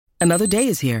Another day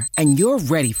is here, and you're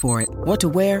ready for it. What to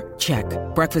wear? Check.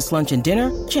 Breakfast, lunch, and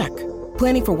dinner? Check.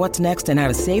 Planning for what's next and how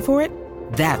to save for it?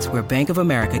 That's where Bank of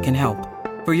America can help.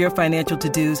 For your financial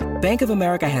to-dos, Bank of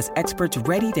America has experts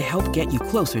ready to help get you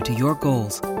closer to your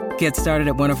goals. Get started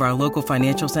at one of our local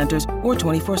financial centers or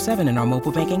 24/7 in our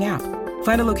mobile banking app.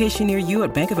 Find a location near you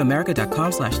at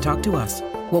bankofamerica.com/talktous.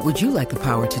 What would you like the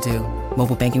power to do?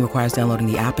 Mobile banking requires downloading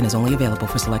the app and is only available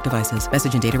for select devices.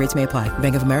 Message and data rates may apply.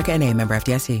 Bank of America N.A., member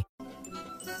FDIC.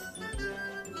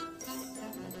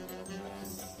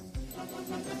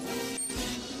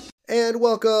 And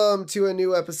welcome to a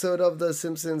new episode of The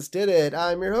Simpsons Did It.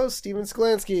 I'm your host, Steven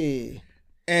Skolansky.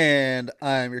 And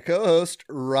I'm your co-host,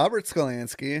 Robert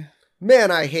Skolansky.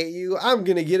 Man, I hate you. I'm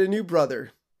going to get a new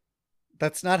brother.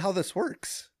 That's not how this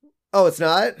works. Oh, it's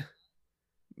not?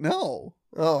 No.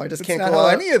 Oh, I just can't go out. That's not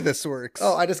how any of this works.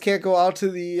 Oh, I just can't go out to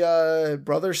the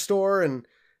brother store and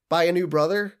buy a new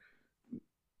brother?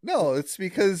 No, it's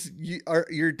because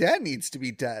your dad needs to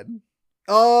be dead.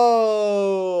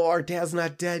 Oh, our dad's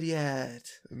not dead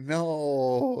yet.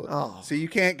 No. Oh. So you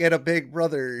can't get a big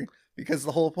brother because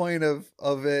the whole point of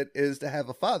it is to have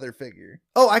a father figure.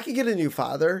 Oh, I could get a new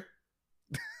father.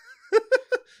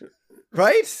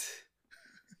 Right?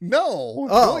 No.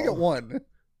 Oh. You only get one.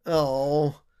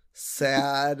 Oh,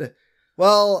 sad.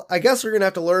 Well, I guess we're going to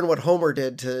have to learn what Homer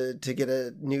did to get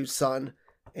a new son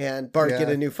and Bart get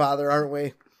a new father, aren't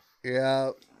we?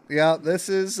 Yeah. Yeah, this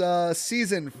is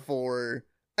season 4,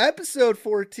 episode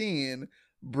 14,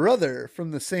 Brother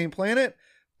from the Same Planet,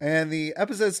 and the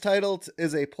episode's title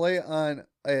is a play on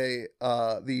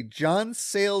the John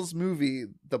Sayles movie,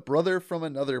 The Brother from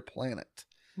Another Planet.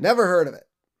 Never heard of it.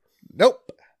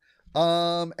 Nope.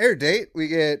 Air date, we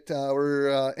get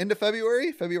we're into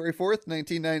February 4th,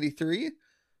 1993.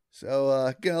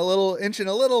 So getting inching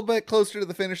a little bit closer to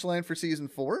the finish line for season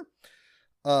 4.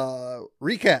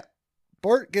 Recap.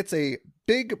 Bart gets a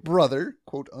big brother,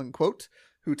 quote unquote,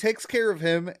 who takes care of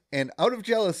him, and out of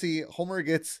jealousy, Homer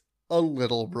gets a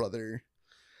little brother.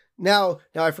 Now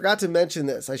I forgot to mention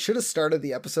this. I should have started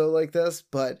the episode like this,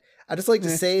 but I just like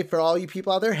to say for all you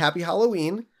people out there, happy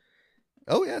Halloween.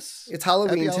 Oh, yes. It's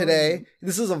Halloween today. Halloween.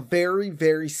 This is a very,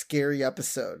 very scary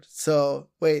episode. So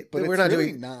wait, but we're not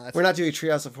doing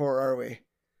Treehouse of Horror, are we?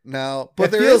 No,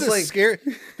 but there is a scary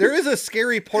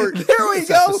part. There we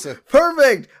go. Episode.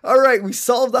 Perfect. All right. We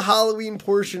solved the Halloween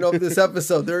portion of this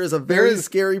episode. There is a very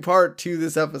scary part to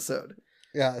this episode.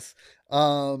 Yes.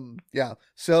 Yeah.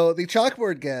 So the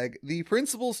chalkboard gag, the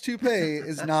principal's toupee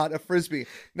is not a Frisbee.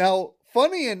 Now,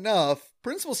 funny enough,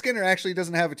 Principal Skinner actually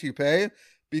doesn't have a toupee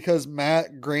because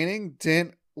Matt Groening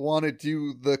didn't want to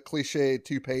do the cliche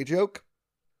toupee joke.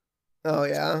 Oh,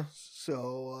 yeah.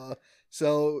 So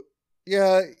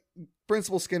yeah,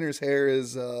 Principal Skinner's hair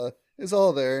is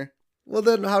all there. Well,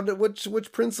 then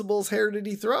which principal's hair did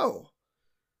he throw?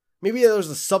 Maybe there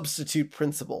was a substitute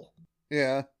principal.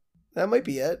 Yeah, that might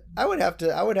be it. I would have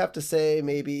to say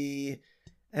maybe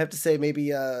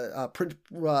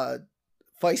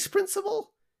vice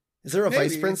principal. Is there a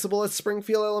vice principal at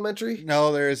Springfield Elementary?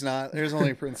 No, there is not. There's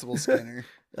only Principal Skinner.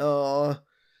 Oh.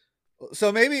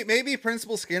 So maybe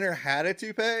Principal Skinner had a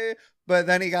toupee, but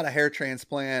then he got a hair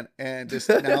transplant and just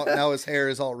now his hair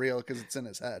is all real because it's in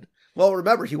his head. Well,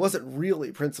 remember, he wasn't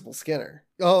really Principal Skinner.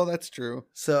 Oh, that's true.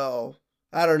 So,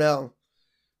 I don't know.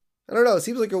 It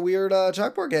seems like a weird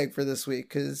chalkboard gag for this week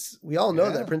because we all know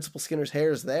that Principal Skinner's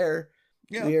hair is there.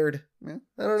 Yeah. Weird. Yeah.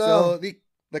 I don't know. So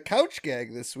the couch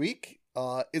gag this week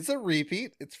is a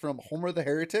repeat. It's from Homer the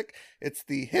Heretic. It's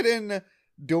the hidden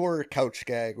door couch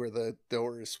gag where the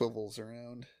door swivels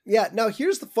around. Yeah, now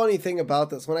here's the funny thing about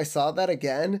this. When I saw that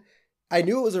again, I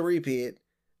knew it was a repeat,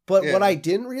 but what I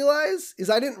didn't realize is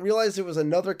there was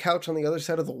another couch on the other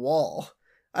side of the wall.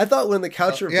 I thought when the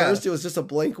couch reversed, it was just a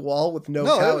blank wall with no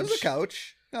couch. No, it was a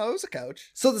couch. No, it was a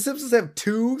couch. So the Simpsons have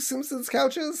 2 Simpsons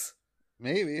couches?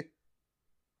 Maybe.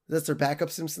 That's their backup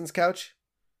Simpsons couch?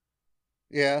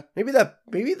 Yeah. Maybe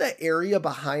the area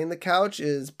behind the couch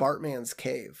is Bartman's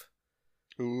cave.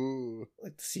 Ooh.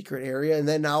 Like the secret area. And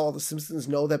then now all the Simpsons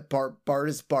know that Bart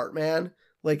is Bartman.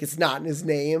 Like it's not in his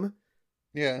name.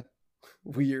 Yeah.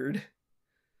 Weird.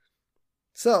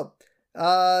 So,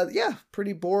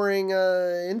 pretty boring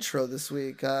intro this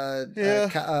week.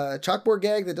 Chalkboard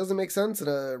gag that doesn't make sense and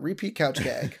a repeat couch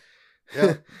gag.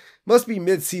 Yeah. Must be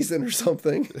mid-season or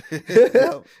something.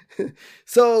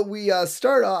 So we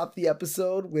start off the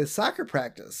episode with soccer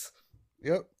practice.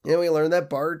 Yep. And we learn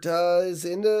that Bart is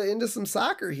into some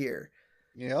soccer here.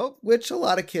 Yep. Which a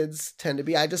lot of kids tend to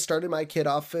be. I just started my kid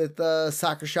off with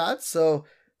soccer shots. So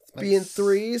being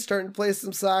 3, starting to play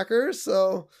some soccer.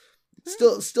 So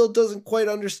still doesn't quite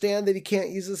understand that he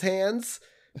can't use his hands.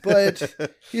 but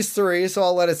he's 3, so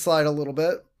I'll let it slide a little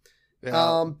bit.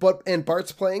 Yeah. And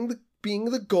Bart's being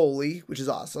the goalie, which is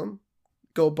awesome.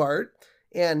 Go Bart.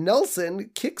 And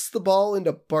Nelson kicks the ball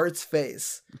into Bart's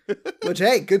face, which,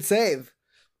 hey, good save.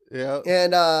 Yeah.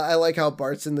 And I like how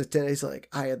Bart's in the tent. He's like,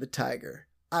 "Eye of the tiger,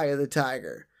 eye of the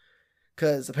tiger,"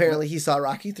 because apparently he saw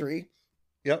Rocky 3.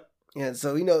 Yep. And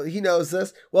so he knows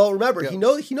this. Well, remember, Yep.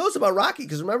 he knows about Rocky,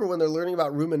 because remember when they're learning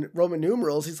about Roman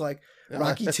numerals, he's like,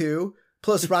 Rocky 2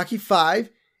 plus Rocky 5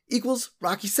 equals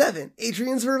Rocky 7,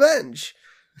 Adrian's Revenge.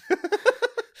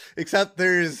 Except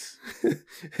there's...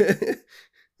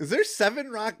 Is there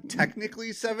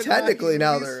technically seven Technically Rocky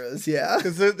now movies? there is, yeah.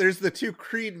 Because there's the 2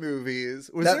 Creed movies.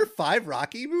 There 5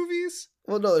 Rocky movies?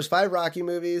 Well, no, there's 5 Rocky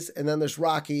movies, and then there's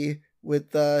Rocky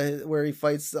with where he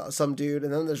fights some dude,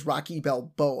 and then there's Rocky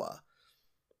Balboa.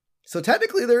 So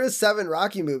technically there is 7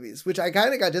 Rocky movies, which I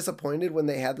kind of got disappointed when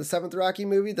they had the 7th Rocky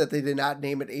movie that they did not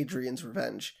name it Adrian's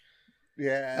Revenge.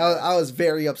 Yeah. I was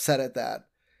very upset at that.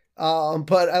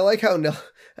 But I like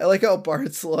how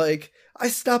Bart's like, "I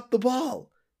stopped the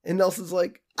ball." And Nelson's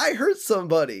like, "I hurt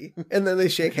somebody." And then they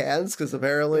shake hands because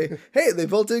apparently, hey, they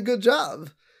both did a good job.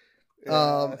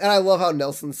 Yeah. And I love how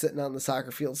Nelson's sitting on the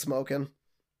soccer field smoking.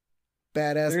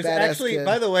 Badass Actually, kid.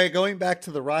 by the way, going back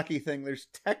to the Rocky thing, there's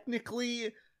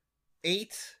technically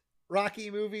 8 Rocky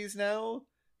movies now,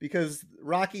 because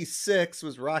Rocky 6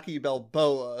 was Rocky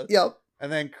Balboa. Yep.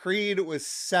 And then Creed was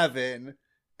 7,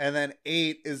 and then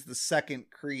 8 is the second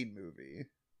Creed movie.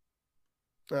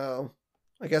 Oh,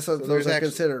 I guess those there's are actually...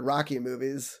 considered Rocky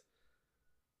movies.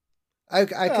 I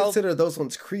consider those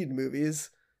ones Creed movies.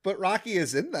 But Rocky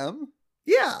is in them.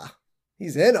 Yeah,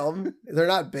 he's in them. They're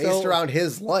not based around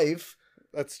his life.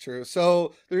 That's true.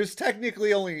 So there's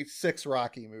technically only 6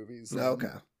 Rocky movies. Then.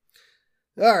 Okay.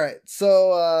 All right.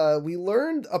 So we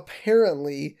learned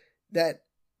apparently that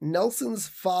Nelson's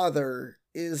father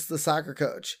is the soccer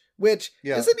coach, which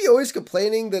isn't he always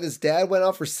complaining that his dad went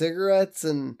out for cigarettes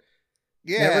and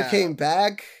never came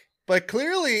back? But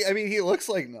clearly, I mean, he looks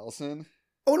like Nelson.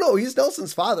 Oh, no, he's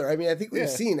Nelson's father. I mean, I think we've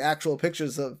seen actual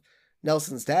pictures of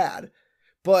Nelson's dad,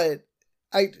 but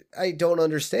I don't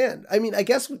understand. I mean, I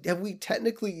guess we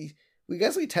technically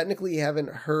haven't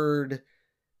heard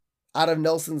out of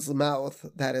Nelson's mouth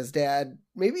that his dad,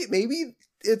 maybe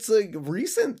it's a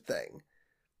recent thing.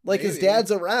 Like his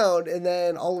dad's around and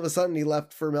then all of a sudden he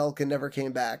left for milk and never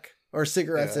came back, or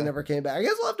cigarettes and never came back. I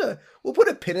guess we'll put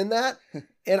a pin in that.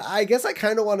 And I guess I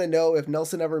kind of want to know if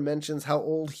Nelson ever mentions how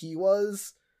old he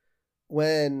was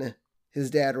when his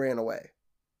dad ran away.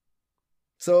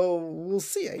 So we'll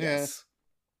see, I guess.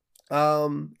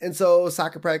 And so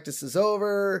soccer practice is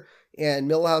over, and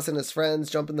Milhouse and his friends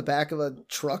jump in the back of a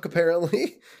truck,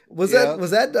 apparently. Was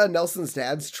that Nelson's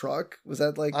dad's truck? Was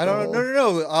that like... I don't know.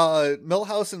 No.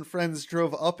 Milhouse and friends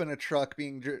drove up in a truck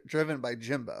being driven by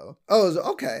Jimbo. Oh,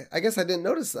 okay. I guess I didn't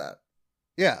notice that.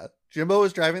 Yeah. Jimbo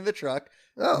was driving the truck.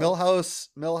 Oh.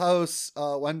 Milhouse,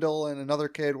 Wendell, and another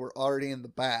kid were already in the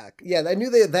back. Yeah, I knew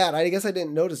they had that. I guess I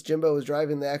didn't notice Jimbo was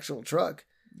driving the actual truck.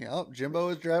 Yeah, Jimbo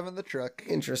was driving the truck.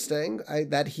 Interesting.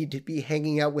 That he'd be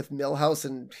hanging out with Milhouse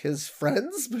and his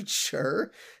friends, but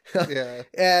sure. Yeah.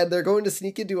 And they're going to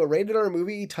sneak into a rated R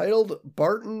movie titled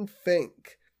Barton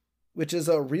Fink, which is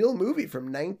a real movie from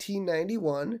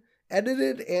 1991,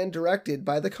 edited and directed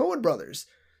by the Coen brothers.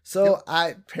 So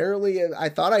I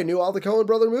thought I knew all the Coen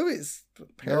brother movies.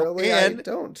 Apparently I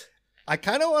don't. I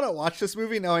kind of want to watch this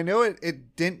movie. Now I know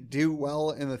it didn't do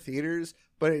well in the theaters,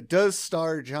 but it does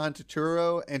star John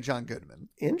Turturro and John Goodman.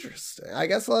 Interesting. I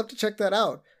guess I'll have to check that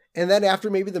out. And then after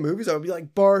maybe the movies, I'll be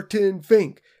like, Barton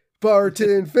Fink.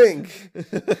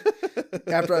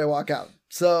 After I walk out.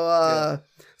 So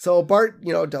Bart,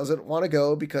 doesn't want to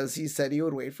go because he said he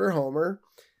would wait for Homer.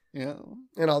 Yeah.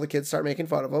 And all the kids start making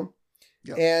fun of him.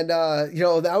 Yep. And,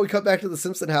 now we come back to the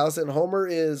Simpson house and Homer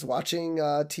is watching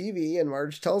TV and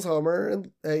Marge tells Homer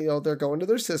and, they're going to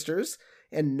their sister's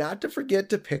and not to forget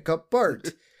to pick up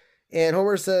Bart. And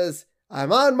Homer says,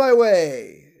 "I'm on my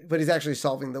way." But he's actually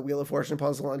solving the Wheel of Fortune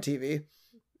puzzle on TV.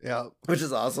 Yeah. Which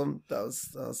is awesome.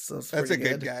 That's a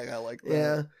good gag. I like that.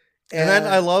 Yeah. And then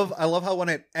I love how when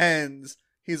it ends,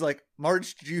 he's like,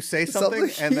 "Marge, did you say something?"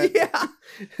 And then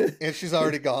and she's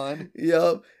already gone.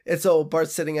 Yep. And so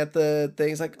Bart's sitting at the thing.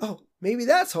 He's like, "Oh, maybe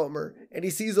that's Homer." And he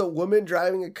sees a woman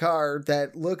driving a car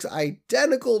that looks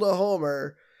identical to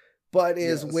Homer, but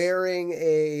is wearing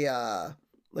a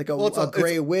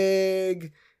gray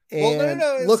wig and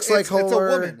looks like Homer. It's a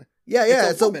woman. Yeah.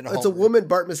 It's a woman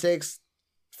Bart mistakes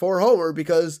for Homer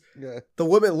because the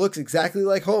woman looks exactly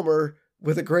like Homer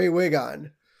with a gray wig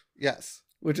on. Yes.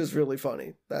 Which is really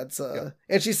funny. That's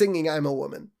and she's singing "I'm a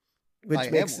Woman."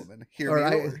 which makes woman. Hear me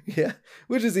roar. Yeah,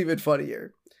 which is even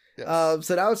funnier. Yes.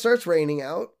 So now it starts raining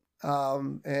out.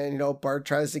 And Bart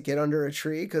tries to get under a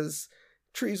tree because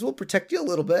trees will protect you a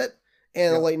little bit.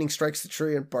 And the lightning strikes the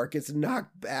tree and Bart gets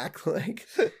knocked back. Like,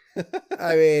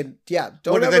 I mean, yeah.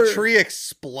 Did the tree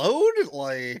explode?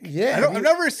 Like, yeah. I've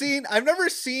never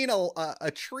seen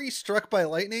a tree struck by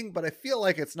lightning, but I feel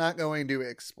like it's not going to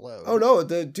explode. Oh no,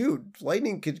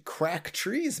 lightning could crack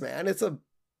trees, man. It's a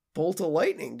bolt of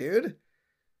lightning, dude.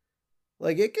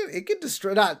 Like it could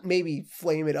destroy, not maybe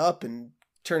flame it up and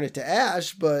turn it to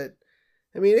ash, but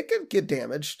I mean, it could get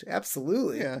damaged.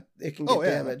 Absolutely. Yeah. It can get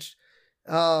damaged.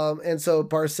 And so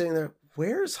Bart's sitting there,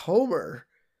 where's Homer?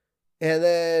 And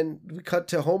then we cut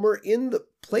to Homer in the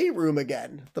playroom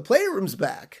again. The playroom's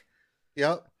back.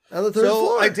 Yep. On the third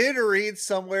floor. I did read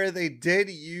somewhere they did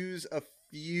use a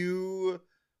few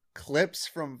clips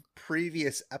from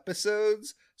previous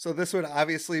episodes. So this would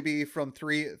obviously be from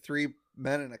three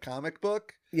men in a comic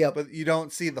book. Yeah. But you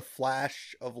don't see the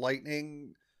flash of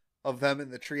lightning of them in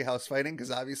the treehouse fighting,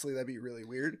 because obviously that'd be really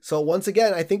weird. So once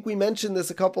again, I think we mentioned this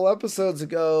a couple episodes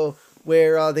ago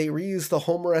where they reused the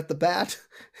Homer at the bat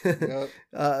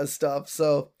stuff.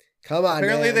 So come on,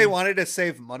 apparently man. They wanted to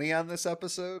save money on this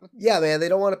episode. Yeah, man. They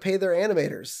don't want to pay their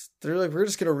animators. They're like, we're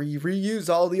just going to reuse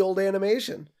all the old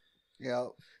animation. Yeah.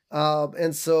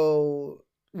 And so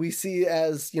we see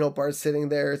as, Bart's sitting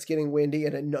there, it's getting windy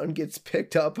and a nun gets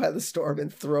picked up by the storm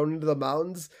and thrown into the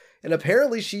mountains. And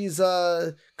apparently she's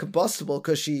combustible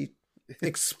because she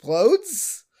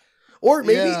explodes, or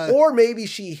maybe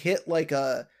she hit like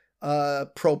a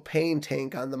propane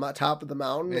tank on the top of the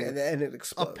mountain and it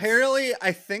explodes. Apparently,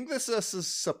 I think this is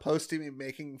supposed to be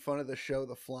making fun of the show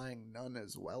The Flying Nun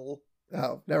as well.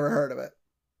 Oh, never heard of it.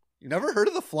 You never heard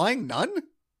of The Flying Nun?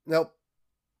 Nope.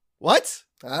 What?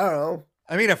 I don't know.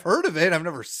 I mean, I've heard of it. I've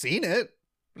never seen it,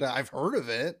 but I've heard of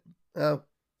it. Oh,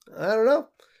 I don't know.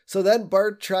 So then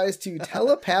Bart tries to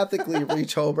telepathically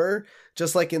reach Homer,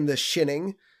 just like in The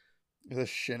Shining. The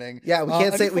Shining. Yeah, we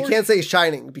can't say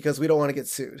Shining because we don't want to get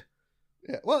sued.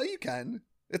 Yeah, well, you can.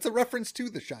 It's a reference to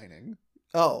The Shining.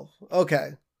 Oh,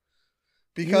 okay.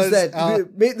 Because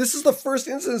this is the first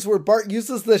instance where Bart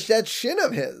uses that shin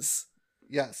of his.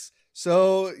 Yes.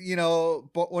 So,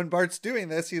 but when Bart's doing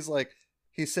this, he's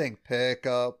saying, pick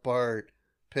up Bart,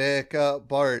 pick up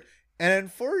Bart. And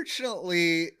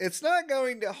unfortunately, it's not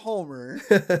going to Homer.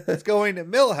 It's going to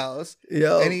Millhouse.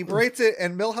 Yep. And he writes it,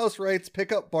 and Millhouse writes,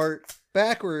 pick up Bart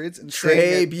backwards. And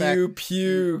Trebu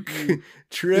puke.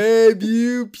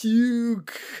 Trebu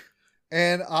puke.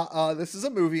 And this is a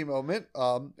movie moment.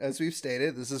 As we've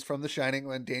stated, this is from The Shining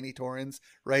when Danny Torrance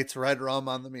writes red rum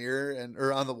on the mirror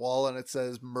or on the wall, and it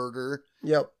says murder.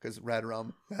 Yep. Because red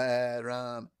rum, red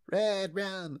rum, red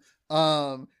rum.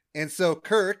 And so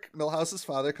Kirk, Millhouse's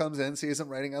father, comes in, sees him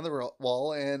writing on the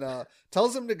wall, and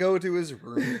tells him to go to his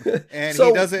room. And so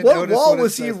he doesn't what notice wall what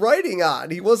was he writing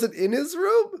on? He wasn't in his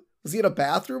room? Was he in a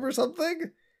bathroom or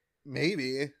something?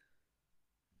 Maybe.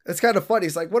 It's kind of funny.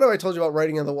 He's like, what have I told you about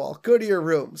writing on the wall? Go to your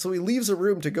room. So he leaves a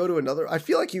room to go to another. I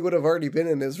feel like he would have already been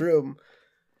in his room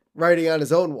writing on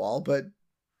his own wall, but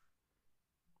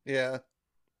yeah,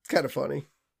 it's kind of funny.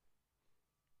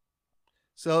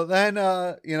 So then,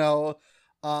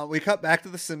 we cut back to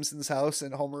the Simpsons house,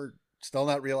 and Homer still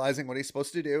not realizing what he's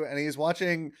supposed to do, and he's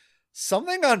watching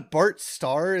something on Bart's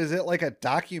Star. Is it like a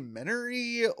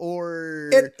documentary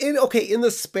or? In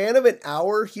the span of an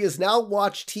hour, he has now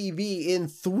watched TV in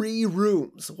 3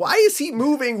 rooms. Why is he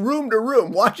moving room to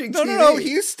room watching TV? No,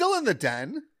 he's still in the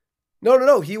den.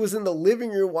 No, he was in the living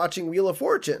room watching Wheel of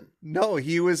Fortune. No,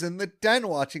 he was in the den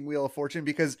watching Wheel of Fortune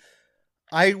because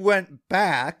I went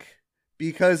back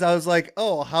because I was like,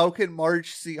 oh, how can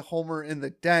Marge see Homer in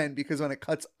the den? Because when it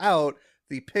cuts out,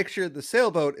 the picture of the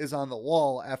sailboat is on the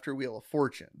wall after Wheel of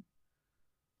Fortune.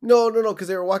 No, because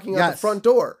they were walking out the front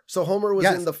door. So Homer was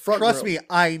in the front room. Trust me,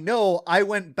 I know. I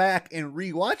went back and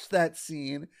rewatched that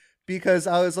scene because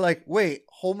I was like, wait,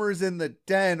 Homer's in the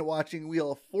den watching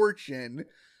Wheel of Fortune.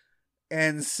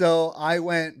 And so I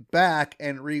went back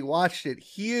and rewatched it.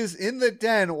 He is in the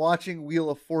den watching Wheel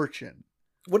of Fortune.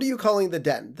 What are you calling the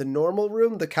den? The normal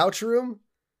room? The couch room?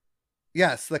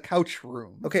 Yes, the couch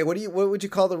room. Okay, what would you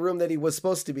call the room that he was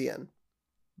supposed to be in?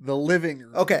 The living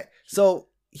room. Okay, so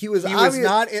he was in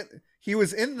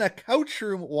the couch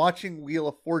room watching Wheel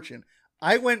of Fortune.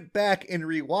 I went back and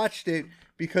rewatched it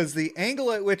because the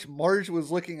angle at which Marge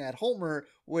was looking at Homer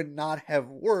would not have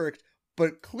worked,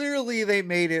 but clearly they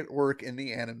made it work in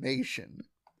the animation.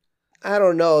 I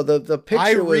don't know. The picture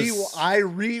I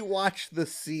rewatched the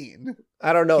scene.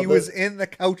 I don't know. He was in the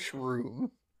couch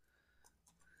room.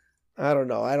 I don't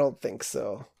know. I don't think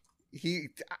so.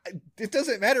 it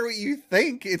doesn't matter what you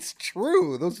think. It's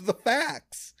true. Those are the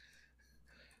facts.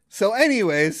 So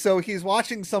anyways, so he's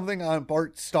watching something on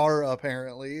Bart Starr,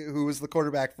 apparently, who was the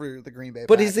quarterback for the Green Bay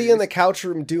But Packers. is he in the couch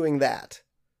room doing that?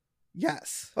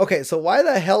 Yes. Okay, so why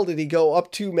the hell did he go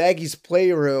up to Maggie's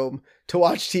playroom to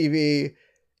watch TV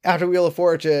after Wheel of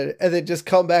Fortune and then just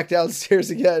come back downstairs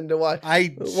again to watch?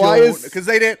 Because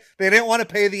they didn't want to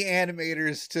pay the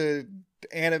animators to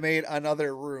animate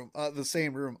another room, the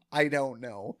same room. I don't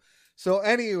know. So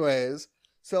anyways,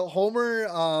 so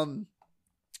Homer,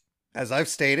 as I've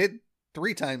stated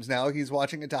 3 times now, he's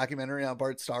watching a documentary on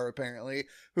Bart Starr, apparently,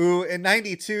 who in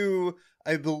 92,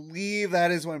 I believe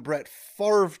that is when Brett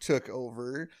Favre took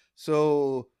over.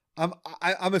 So I'm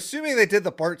assuming they did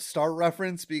the Bart Starr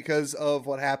reference because of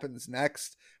what happens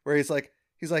next, where he's like,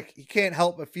 he can't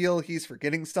help but feel he's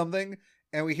forgetting something.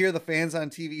 And we hear the fans on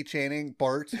TV chanting,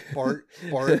 Bart, Bart,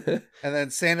 Bart. And then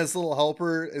Santa's little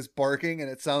helper is barking, and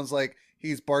it sounds like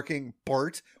he's barking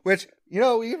Bart, which,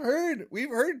 we've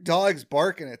heard dogs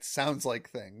bark and it sounds like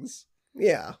things.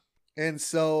 Yeah. And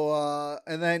so,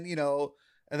 and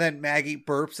then Maggie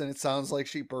burps and it sounds like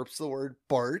she burps the word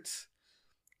Bart.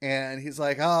 And he's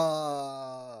like,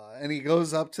 and he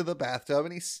goes up to the bathtub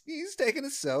and he's taking a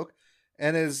soak,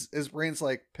 and his brain's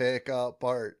like, pick up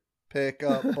Bart, pick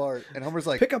up Bart. And Homer's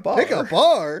like, pick a bar, pick a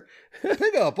bar,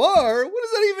 pick a bar. What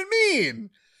does that even mean?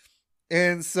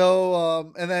 And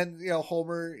so, and then,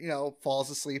 Homer, falls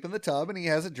asleep in the tub and he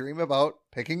has a dream about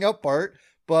picking up Bart.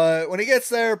 But when he gets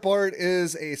there, Bart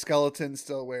is a skeleton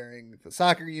still wearing the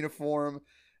soccer uniform.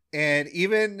 And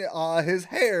even his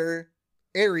hair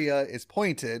area is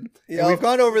pointed. Yep. And we've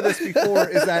gone over this before.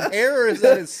 Is that hair or is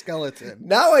that his skeleton?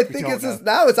 Now I think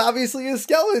it's obviously his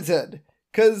skeleton.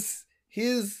 Because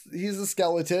he's a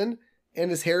skeleton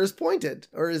and his hair is pointed.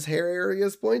 Or his hair area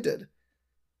is pointed.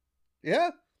 Yeah.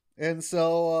 And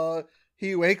so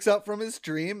he wakes up from his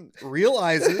dream,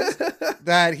 realizes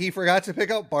that he forgot to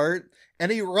pick up Bart,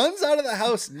 and he runs out of the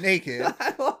house naked.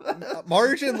 I love that.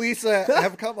 Marge and Lisa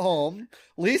have come home.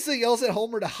 Lisa yells at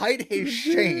Homer to hide his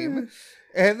shame.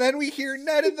 And then we hear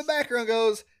Ned in the background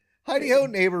goes, "Heidi ho,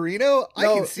 neighborino. I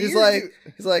can see he's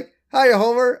like, "Hiya,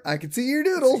 Homer. I can see your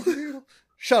doodle."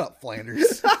 Shut up,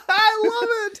 Flanders. I love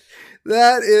it.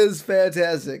 That is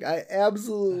fantastic. I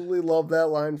absolutely love that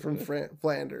line from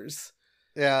Flanders.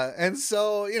 Yeah. And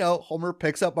so, Homer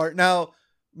picks up Bart. Now,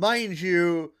 mind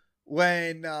you,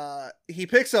 when he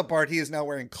picks up Bart, he is now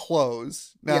wearing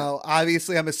clothes. Now,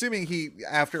 Obviously, I'm assuming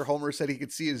after Homer said he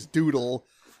could see his doodle,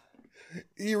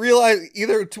 he realized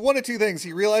either one of two things.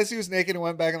 He realized he was naked and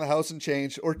went back in the house and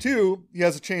changed. Or 2, he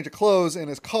has a change of clothes in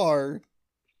his car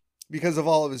because of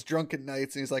all of his drunken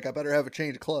nights. And he's like, I better have a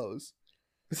change of clothes.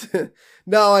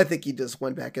 No, I think he just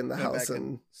went back in the house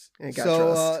and got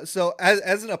dressed. So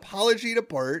as an apology to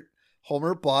Bart,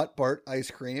 Homer bought Bart ice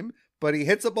cream, but he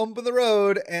hits a bump in the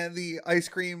road and the ice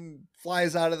cream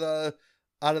flies out of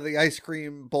the ice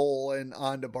cream bowl and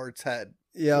onto Bart's head.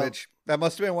 Yeah, which that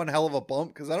must have been one hell of a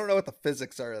bump because I don't know what the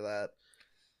physics are of that.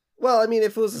 Well, I mean,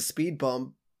 if it was a speed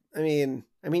bump, I mean,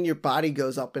 your body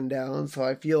goes up and down, so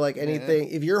I feel like anything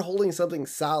if you're holding something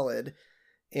solid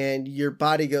and your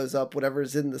body goes up,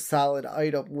 whatever's in the solid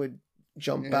item would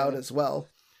jump out as well.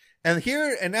 And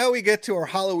now we get to our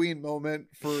Halloween moment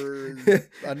for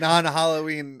a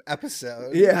non-Halloween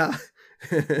episode. Yeah.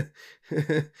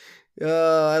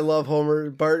 I love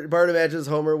Homer. Bart imagines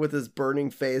Homer with his burning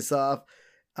face off,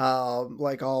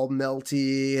 like all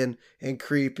melty and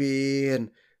creepy, and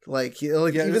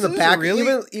even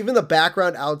the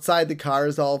background outside the car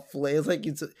is all flames. Like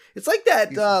it's like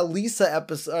that Lisa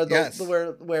episode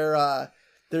where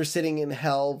they're sitting in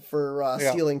hell for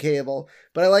stealing cable.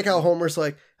 But I like how Homer's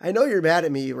like, I know you're mad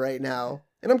at me right now,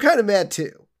 and I'm kind of mad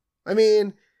too. I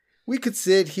mean, we could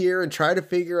sit here and try to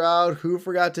figure out who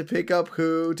forgot to pick up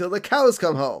who till the cows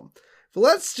come home. But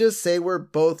let's just say we're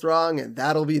both wrong, and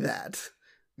that'll be that.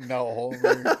 No,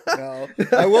 Homer, no.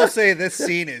 I will say this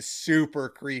scene is super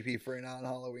creepy for a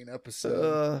non-Halloween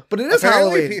episode. But it is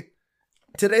Halloween.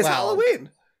 Today's Halloween.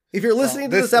 If you're listening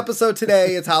to this episode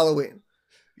today, it's Halloween.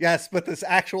 Yes, but this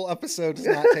actual episode does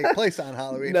not take place on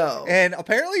Halloween. No. And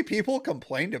apparently people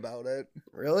complained about it.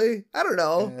 Really? I don't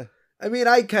know. I mean,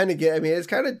 I kind of get, it's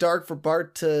kind of dark for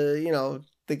Bart to,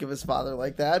 think of his father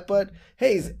like that. But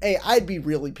hey, I'd be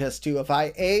really pissed too if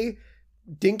I, A,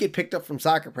 didn't get picked up from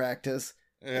soccer practice,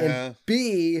 and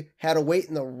B, had to wait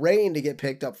in the rain to get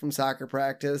picked up from soccer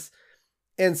practice,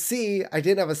 and C, I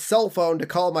didn't have a cell phone to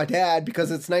call my dad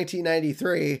because it's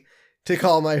 1993 to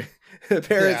call my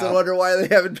parents and wonder why they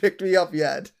haven't picked me up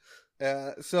yet.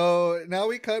 So now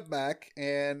we cut back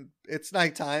and it's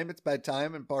nighttime, it's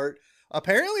bedtime, and Bart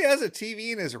apparently has a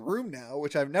TV in his room now,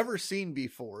 which I've never seen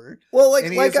before. Well,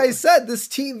 like I said, this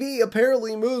TV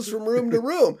apparently moves from room to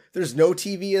room. There's no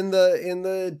TV in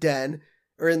the den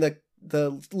or in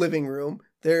the living room.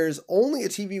 There's only a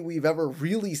TV we've ever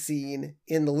really seen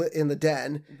in the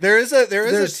den. There's a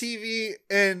TV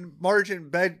in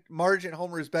Margin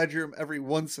Homer's bedroom every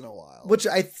once in a while, which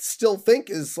I still think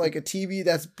is like a TV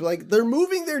that's like they're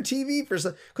moving their TV for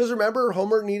some. Because remember,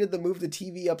 Homer needed to move the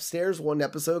TV upstairs one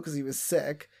episode because he was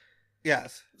sick.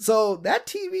 Yes. So that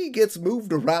TV gets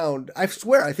moved around. I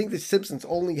swear, I think the Simpsons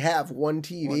only have one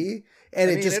TV, and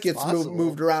it just gets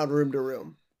moved around room to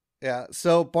room. Yeah,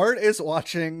 so Bart is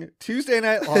watching Tuesday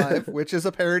Night Live, which is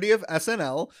a parody of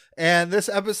SNL, and this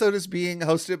episode is being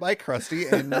hosted by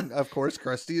Krusty, and of course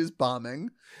Krusty is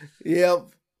bombing. Yep.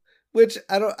 Which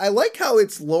I like how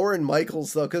it's Lorne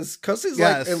Michaels though, because Krusty's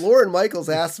like, and Lorne Michaels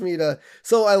asked me to,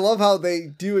 so I love how they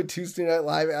do a Tuesday Night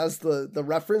Live as the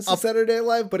reference to Saturday Night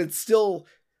Live, but it's still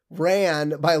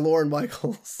ran by Lorne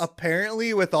Michaels.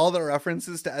 Apparently, with all the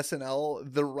references to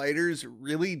SNL, the writers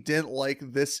really didn't like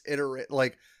this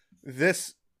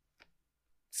this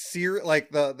series, like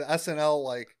the SNL,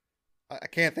 like I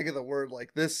can't think of the word,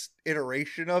 like this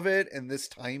iteration of it in this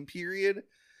time period,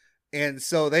 and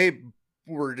so they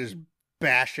were just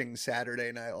bashing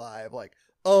Saturday Night Live, like,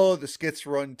 oh, the skits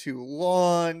run too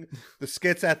long, the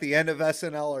skits at the end of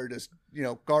SNL are just,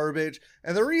 garbage.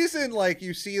 And the reason, like,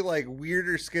 you see like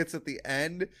weirder skits at the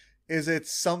end is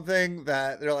it's something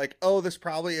that they're like, oh, this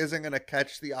probably isn't going to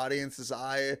catch the audience's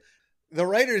eye. The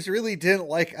writers really didn't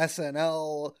like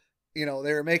SNL. They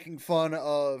were making fun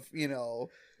of,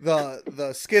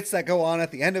 the skits that go on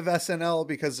at the end of SNL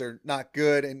because they're not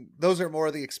good. And those are more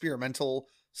the experimental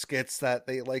skits that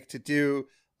they like to do.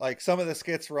 Like some of the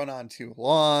skits run on too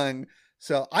long.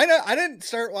 So I didn't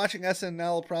start watching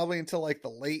SNL probably until like the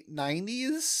late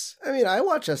 90s. I mean, I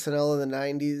watched SNL in the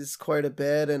 90s quite a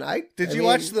bit, and did you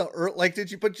watch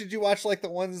did you watch like the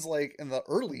ones like in the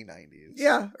early 90s?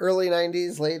 Yeah, early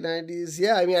 90s, late 90s.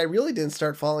 Yeah, I mean, I really didn't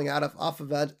start falling off of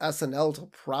SNL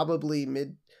till probably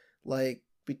mid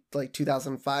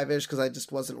 2005ish because I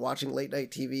just wasn't watching late night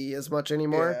TV as much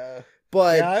anymore. Yeah.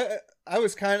 But yeah, I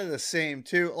was kind of the same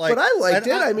too. Like, but I liked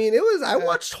it. I mean, I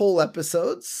watched whole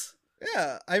episodes.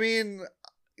 Yeah, I mean,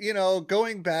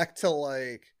 going back to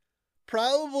like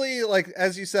probably like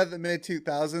as you said, the mid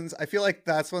 2000s, I feel like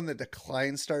that's when the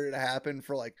decline started to happen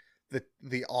for like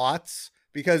the aughts,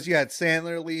 because you had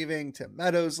Sandler leaving, Tim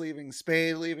Meadows leaving,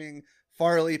 Spade leaving,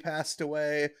 Farley passed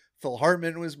away, Phil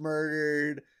Hartman was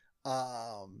murdered.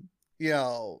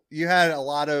 You had a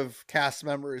lot of cast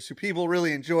members who people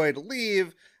really enjoyed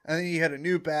leave, and then you had a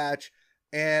new batch,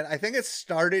 and I think it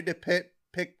started to pick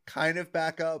kind of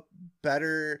back up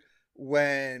better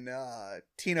when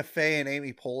Tina Fey and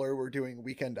Amy Poehler were doing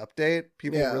Weekend Update.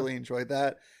 People really enjoyed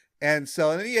that. And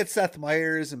so then you had Seth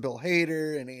Meyers and Bill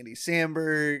Hader and Andy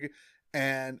Samberg.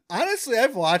 And honestly,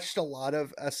 I've watched a lot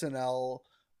of SNL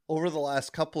over the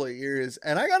last couple of years,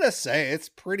 and I gotta say, it's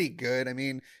pretty good. I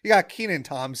mean, you got Kenan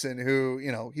Thompson, who,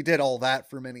 he did all that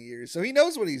for many years, so he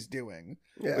knows what he's doing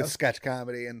with sketch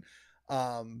comedy. And,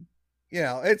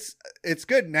 it's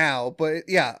good now, but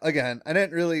yeah, again, I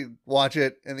didn't really watch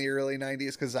it in the early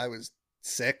 90s because I was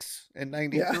 6 in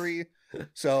 93. Yeah.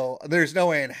 So there's no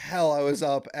way in hell I was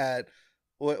up at,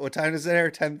 what time is it there?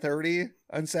 10:30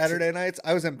 on Saturday nights.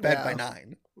 I was in bed by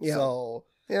 9. Yeah. So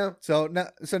yeah. So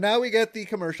now we get the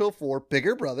commercial for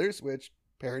Bigger Brothers, which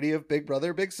parody of Big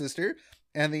Brother, Big Sister,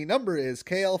 and the number is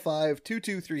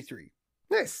KL52233.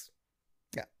 Nice.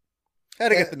 Yeah. Had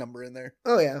to get the number in there.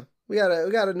 Oh yeah. We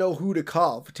gotta know who to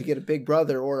call to get a big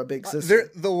brother or a big sister.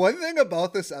 The one thing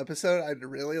about this episode I'd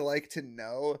really like to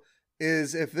know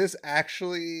is if this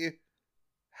actually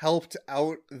helped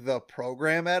out the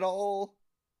program at all,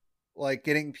 like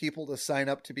getting people to sign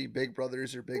up to be big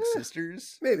brothers or big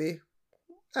sisters. Maybe.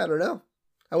 I don't know.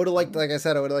 I would have liked, like I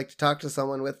said, I would have liked to talk to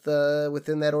someone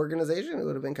within that organization. It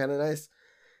would have been kind of nice.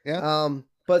 Yeah.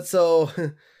 But so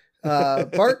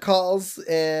Bart calls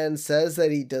and says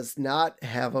that he does not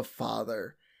have a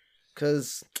father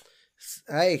because,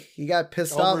 hey, he got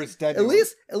pissed off. At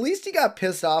least he got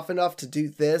pissed off enough to do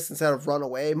this instead of run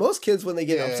away. Most kids, when they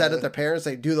get upset at their parents,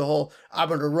 they do the whole "I'm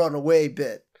gonna run away"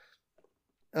 bit.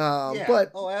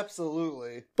 But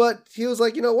absolutely. But he was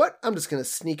like, you know what? I'm just gonna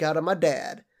sneak out on my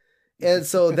dad. And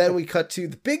so then we cut to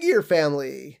the Big Ear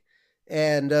family,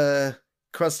 and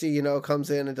Krusty, comes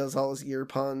in and does all his ear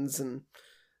puns, and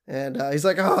he's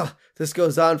like, this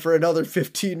goes on for another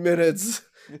 15 minutes.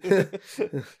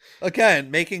 Again,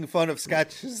 making fun of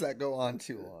sketches that go on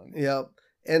too long. Yep.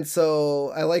 And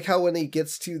so I like how when he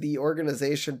gets to the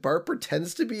organization, Bart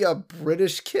pretends to be a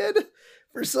British kid,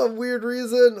 for some weird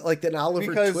reason, like an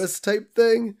Oliver Twist type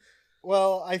thing.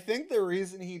 Well, I think the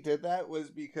reason he did that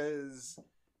was because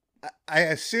I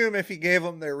assume if he gave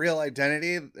them their real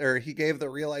identity, or he gave the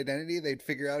real identity, they'd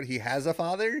figure out he has a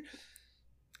father.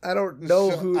 I don't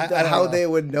know how they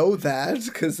would know that,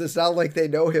 because it's not like they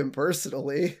know him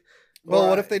personally. Well,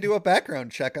 what if they do a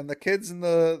background check on the kids and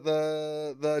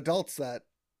the adults that,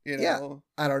 you know?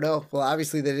 Yeah, I don't know. Well,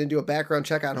 obviously they didn't do a background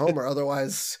check on Homer.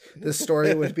 Otherwise, this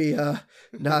story would be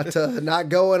not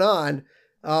going on.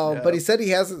 But he said he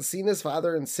hasn't seen his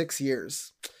father in 6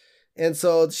 years. And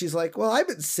so she's like, well, I've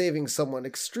been saving someone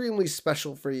extremely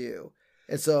special for you.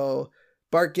 And so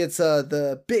Bart gets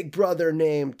the big brother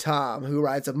named Tom, who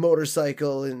rides a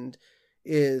motorcycle and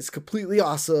is completely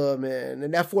awesome and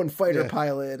an F1 fighter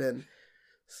pilot and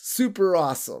super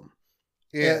awesome.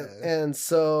 Yeah. And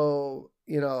so,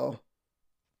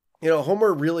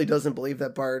 Homer really doesn't believe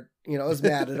that Bart, is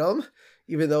mad at him,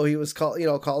 even though he was called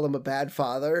him a bad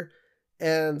father.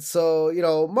 And so,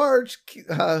 Marge,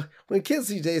 when kids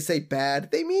these days say bad,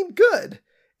 they mean good.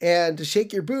 And to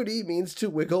shake your booty means to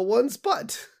wiggle one's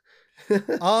butt.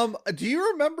 Do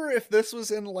you remember if this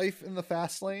was in Life in the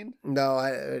Fast Lane? No, I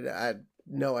had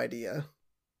no idea.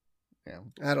 Yeah.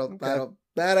 I don't know.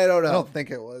 I don't think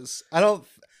it was. I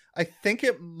think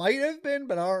it might have been,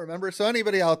 but I don't remember. So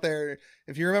anybody out there,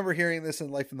 if you remember hearing this in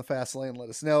Life in the Fast Lane, let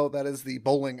us know. That is the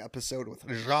bowling episode with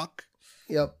Jacques.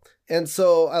 Yep. And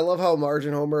so I love how Marge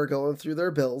and Homer are going through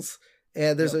their bills.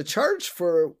 And there's a charge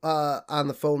for on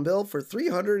the phone bill for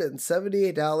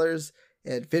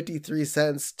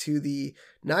 $378.53 to the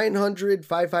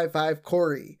 900-555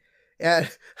 Corey. And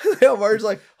Marge's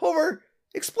like, Homer,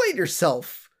 explain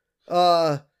yourself.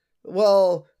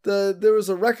 Well, there was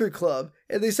a record club,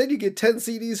 and they said you get 10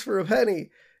 CDs for a penny,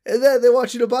 and then they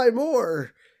want you to buy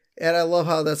more. And I love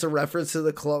how that's a reference to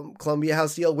the Columbia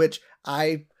House deal, which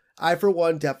I for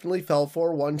one, definitely fell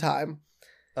for one time.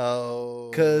 Oh.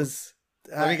 Because...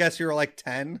 Let me guess, you were like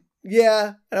 10?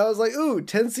 Yeah. And I was like, ooh,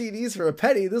 10 CDs for a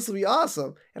penny. This will be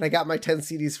awesome. And I got my 10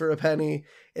 CDs for a penny.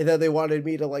 And then they wanted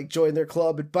me to like join their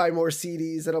club and buy more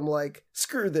CDs. And I'm like,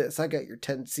 screw this. I got your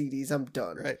 10 CDs. I'm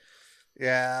done. Right.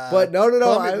 Yeah. But no.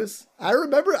 I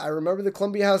remember the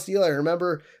Columbia House deal. I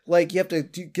remember like you have to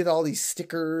get all these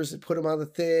stickers and put them on the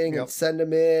thing and send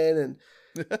them in. And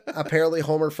apparently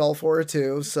Homer fell for it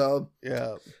too. So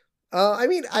yeah. I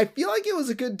feel like it was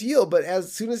a good deal, but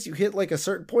as soon as you hit like a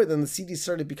certain point, then the CDs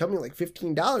started becoming like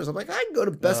 $15. I'm like, I can go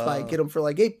to Best Buy and get them for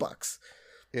like $8.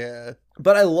 Yeah.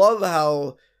 But I love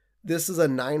how this is a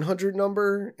 900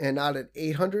 number and not an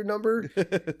 800 number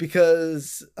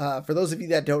because for those of you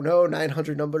that don't know,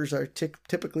 900 numbers are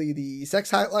typically the sex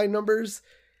hotline numbers.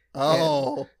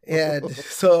 Oh. And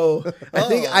so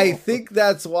I think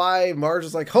that's why Marge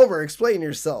was like, Homer, explain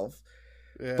yourself.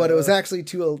 Yeah. But it was actually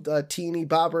to a teeny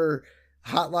bobber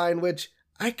hotline, which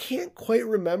I can't quite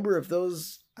remember if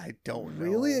those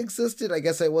really existed. I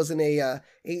guess I wasn't a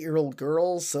 8-year-old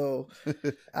girl, so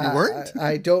you weren't.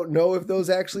 I don't know if those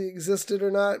actually existed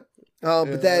or not.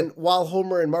 But then while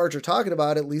Homer and Marge are talking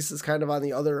about it, Lisa's kind of on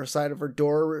the other side of her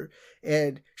door,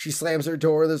 and she slams her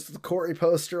door. There's the Corey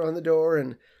poster on the door,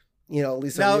 and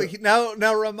Lisa.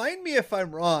 Now remind me if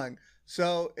I'm wrong.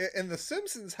 So in the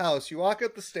Simpsons house, you walk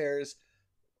up the stairs.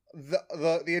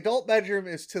 The adult bedroom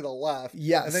is to the left.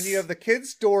 Yes. And then you have the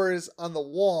kids' doors on the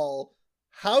wall.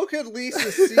 How could Lisa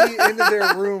see into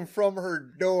their room from her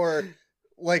door,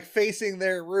 like facing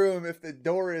their room, if the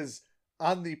door is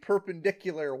on the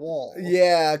perpendicular wall?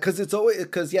 Yeah,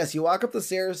 because yes, you walk up the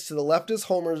stairs, to the left is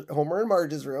Homer and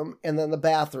Marge's room, and then the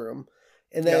bathroom.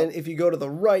 And then if you go to the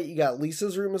right, you got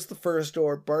Lisa's room is the first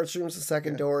door, Bart's room is the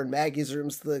second door, and Maggie's room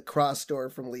is the cross door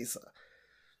from Lisa.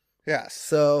 Yes.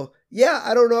 So, yeah,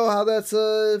 I don't know how that's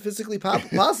physically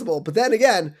possible. But then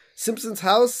again, Simpsons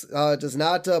house does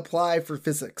not apply for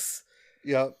physics.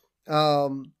 Yep.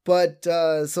 So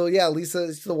yeah, Lisa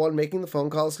is the one making the phone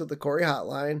calls to the Corey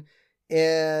hotline.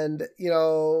 And,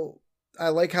 I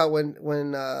like how when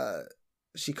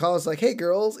she calls like, hey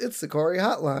girls, it's the Corey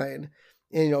hotline.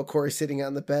 And, Corey's sitting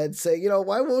on the bed saying,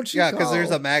 why won't you call? Yeah, because there's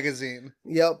a magazine.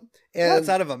 Yep. And it's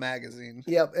out of a magazine.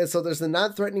 Yep. And so there's the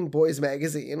Non-Threatening Boys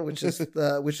magazine, which is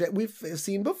which we've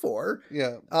seen before.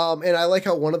 Yeah. And I like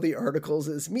how one of the articles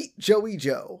is Meet Joey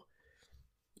Joe.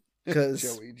 Because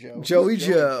Joey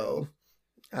Joe.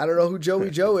 I don't know who Joey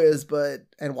Joe is,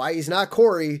 and why he's not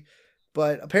Corey,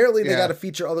 but apparently they got to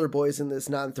feature other boys in this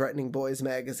Non-Threatening Boys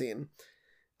magazine.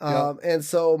 And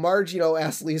so Marge,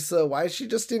 asked Lisa why she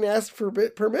just didn't ask for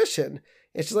permission.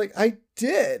 And she's like, I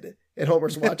did. And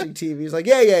Homer's watching TV. He's like,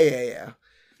 yeah.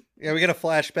 Yeah, we get a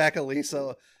flashback of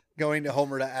Lisa going to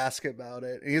Homer to ask about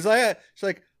it. And she's like,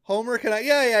 Homer, can I?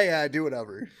 Yeah, do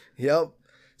whatever. Yep.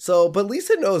 So, but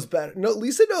Lisa knows better. No,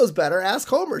 Lisa knows better. Ask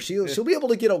Homer. She'll be able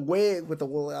to get away with a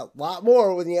lot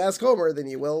more when you ask Homer than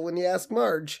you will when you ask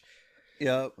Marge.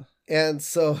 Yep. And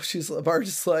so Marge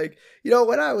is like,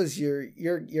 when I was your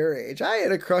age, I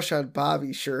had a crush on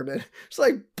Bobby Sherman. She's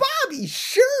like, Bobby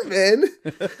Sherman?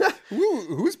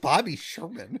 Who's Bobby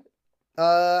Sherman?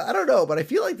 I don't know, but I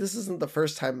feel like this isn't the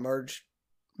first time Marge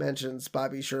mentions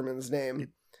Bobby Sherman's name.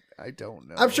 I don't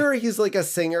know. I'm sure he's like a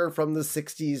singer from the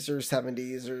 60s or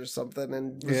 70s or something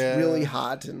and was really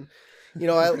hot. And,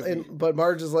 but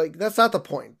Marge is like, that's not the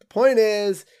point. The point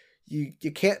is you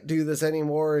can't do this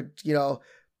anymore.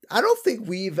 I don't think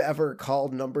we've ever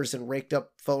called numbers and raked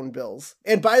up phone bills.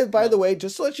 And by the way,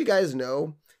 just to let you guys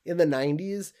know, in the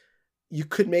 90s, you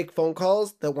could make phone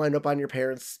calls that wind up on your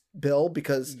parents' bill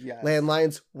because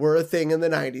landlines were a thing in the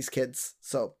 90s, kids.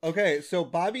 So so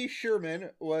Bobby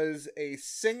Sherman was a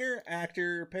singer,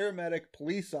 actor, paramedic,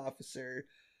 police officer,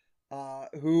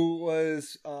 who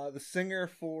was the singer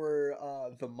for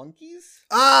the Monkees.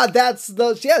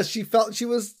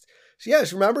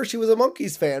 Remember she was a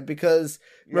Monkees fan because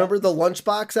remember the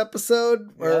Lunchbox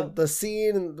episode where the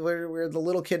scene where the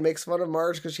little kid makes fun of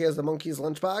Marge because she has the Monkees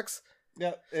lunchbox.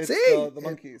 Yep, it's the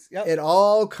Monkees. Yep. It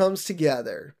all comes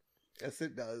together. Yes,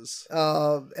 it does.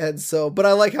 And so, but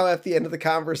I like how at the end of the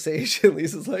conversation,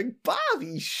 Lisa's like,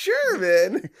 Bobby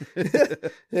Sherman.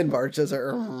 And Marge says,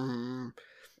 And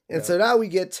so now we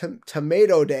get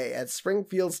Tomato Day at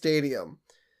Springfield Stadium.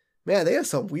 Man, they have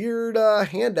some weird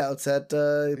handouts at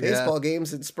baseball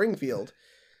games in Springfield.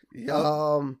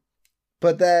 Yep.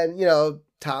 But then,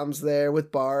 Tom's there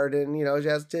with Bart and,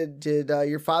 just did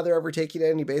your father ever take you to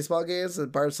any baseball games?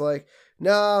 And Bart's like,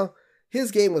 no, his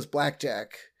game was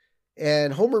blackjack.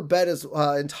 And Homer bet his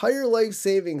entire life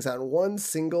savings on one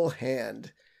single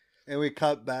hand. And we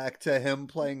cut back to him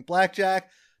playing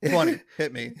blackjack. 20,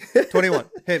 hit me. 21,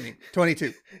 hit me.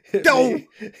 22, go!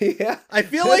 Yeah. I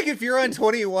feel like if you're on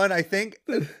 21, I think,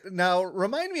 now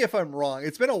remind me if I'm wrong.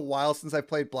 It's been a while since I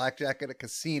played blackjack at a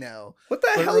casino. What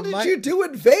the hell did you do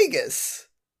in Vegas?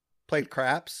 Played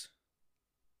craps.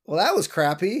 Well, that was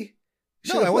crappy.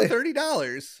 No, I won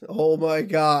 $30. Oh my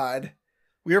God.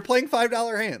 We were playing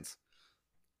 $5 hands.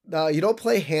 No, you don't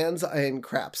play hands in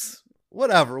craps.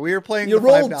 Whatever. We were playing the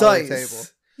 $5 dice. Table.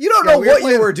 You don't know what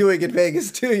you were doing in Vegas,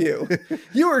 do you?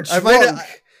 You were drunk.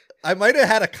 I might have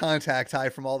had a contact high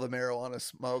from all the marijuana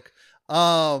smoke.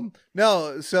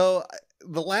 No, so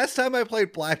the last time I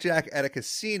played blackjack at a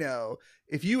casino,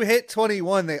 if you hit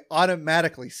 21, they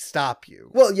automatically stop you.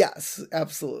 Well, yes,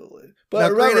 absolutely. But now,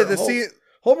 remember,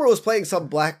 Homer was playing some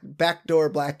backdoor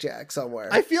blackjack somewhere.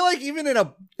 I feel like even in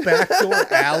a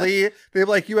backdoor alley, they're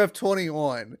like, you have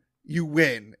 21, you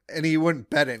win, and he wouldn't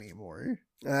bet anymore.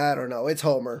 I don't know. It's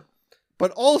Homer.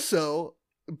 But also,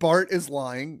 Bart is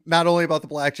lying, not only about the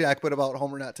blackjack, but about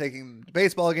Homer not taking the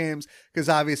baseball games, because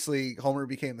obviously Homer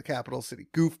became the Capital City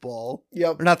goofball.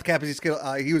 Yep. Or not the Capital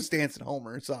City, he was dancing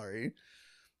Homer, sorry.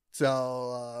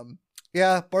 So,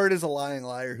 Bart is a lying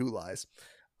liar who lies.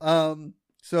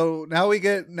 So now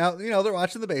they're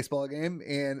watching the baseball game,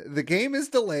 and the game is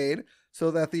delayed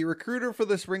so that the recruiter for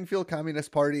the Springfield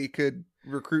Communist Party could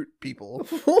recruit people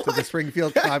to the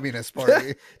Springfield Communist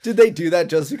Party. Did they do that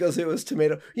just because it was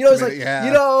tomato? It's like,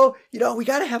 we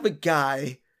got to have a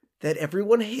guy that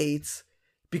everyone hates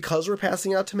because we're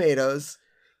passing out tomatoes.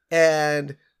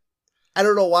 And I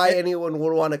don't know why anyone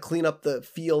would want to clean up the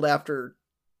field after,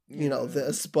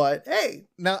 this, but hey.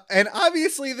 Now, and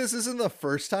obviously this isn't the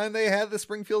first time they had the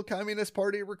Springfield Communist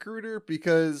Party recruiter,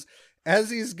 because as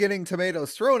he's getting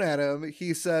tomatoes thrown at him,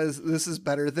 he says, this is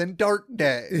better than Dart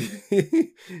Day.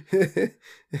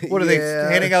 What are they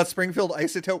handing out Springfield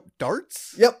isotope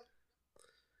darts? Yep.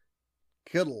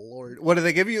 Good Lord. What do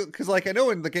they give you? Because I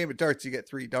know in the game of darts, you get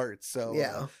 3 darts. So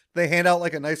yeah, they hand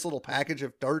out a nice little package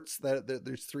of darts that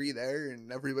there's 3 there, and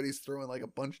everybody's throwing a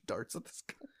bunch of darts at this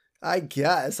guy. I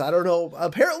guess. I don't know.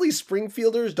 Apparently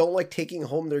Springfielders don't like taking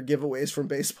home their giveaways from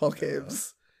baseball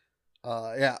games.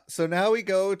 So now we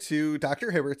go to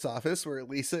Dr. Hibbert's office where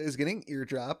Lisa is getting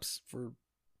eardrops for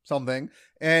something.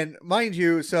 And mind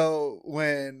you, so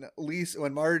when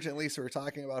Marge and Lisa were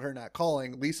talking about her not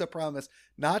calling, Lisa promised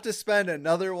not to spend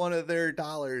another one of their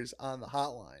dollars on the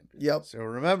hotline. Yep. So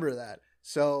remember that.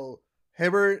 So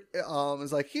Hibbert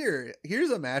is like, here's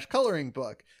a MASH coloring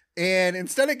book. And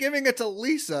instead of giving it to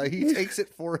Lisa, he takes it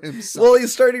for himself. Well,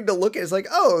 he's starting to look at it. It's like,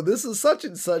 oh, this is such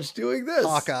and such doing this.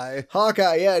 Hawkeye,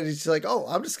 yeah. And he's like, oh,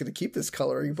 I'm just going to keep this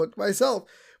coloring book myself.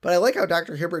 But I like how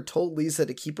Dr. Hibbert told Lisa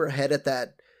to keep her head at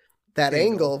that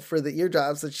angle for the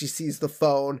eardrops, that she sees the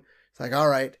phone. It's like, all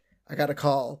right, I got to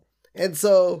call. And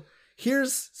so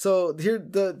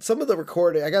some of the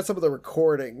recording. I got some of the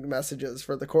recording messages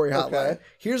for the Corey hotline. Okay.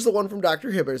 Here's the one from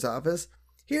Dr. Hibber's office.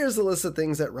 Here's the list of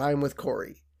things that rhyme with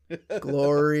Corey: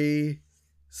 glory,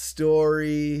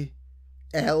 story,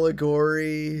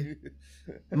 allegory,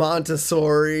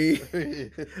 Montessori.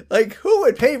 Like, who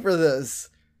would pay for this?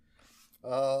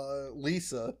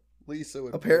 Lisa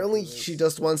would. Apparently, she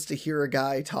just wants to hear a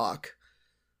guy talk.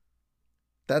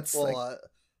 That's a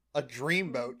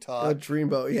dreamboat talk. A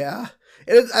dreamboat, yeah.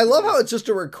 And I love how it's just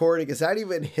a recording. It's not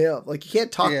even him. Like, you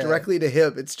can't talk directly to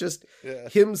him. It's just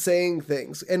him saying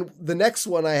things. And the next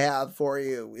one I have for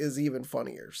you is even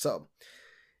funnier. So,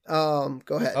 go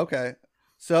ahead. Okay.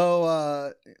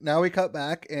 So now we cut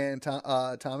back, and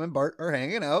Tom and Bart are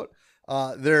hanging out.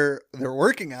 They're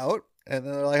working out, and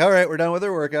they're like, "All right, we're done with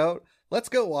our workout. Let's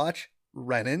go watch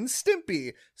Ren and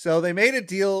Stimpy." So they made a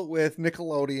deal with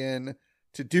Nickelodeon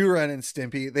to do Ren and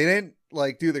Stimpy. They didn't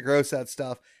do the gross out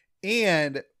stuff,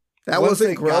 and that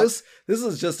wasn't gross. This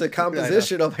is just a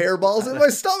composition of hairballs in my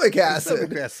stomach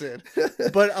acid.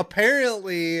 But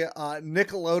apparently,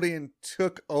 Nickelodeon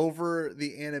took over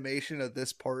the animation of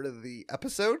this part of the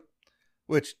episode,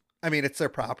 which, I mean, it's their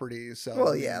property. So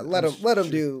well, yeah, let them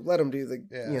do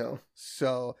the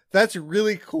So that's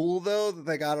really cool though that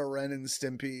they got a Ren and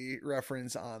Stimpy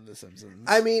reference on The Simpsons.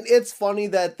 I mean, it's funny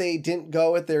that they didn't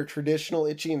go with their traditional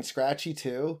Itchy and Scratchy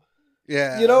too.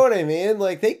 Yeah. You know what I mean?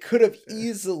 Like, they could have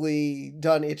easily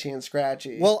done Itchy and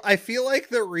Scratchy. Well, I feel like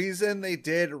the reason they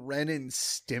did Ren and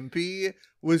Stimpy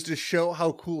was to show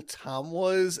how cool Tom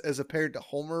was as compared to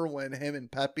Homer when him and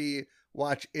Peppy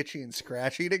watch Itchy and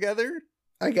Scratchy together.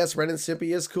 I guess Ren and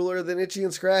Stimpy is cooler than Itchy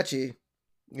and Scratchy.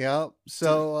 Yeah.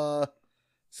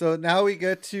 So now we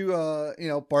get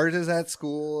to, Bart is at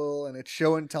school and it's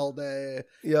show and tell day.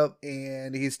 Yep.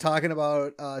 And he's talking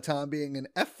about Tom being an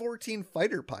F-14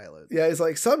 fighter pilot. Yeah, he's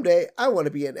like, someday I want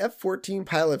to be an F-14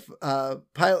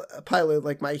 pilot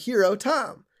like my hero,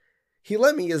 Tom. He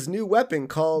lent me his new weapon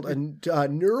called a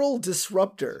neural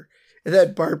disruptor. And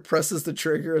then Bart presses the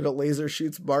trigger and a laser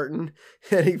shoots Barton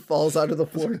and he falls onto the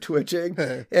floor twitching.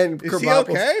 And is he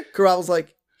okay? Krabappel's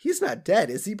like, he's not dead,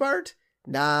 is he, Bart?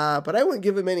 Nah, but I wouldn't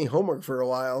give him any homework for a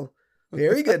while.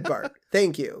 Very good, Bart.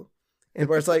 Thank you. And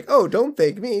Bart's like, oh, don't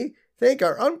thank me. Thank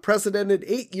our unprecedented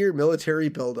 8-year military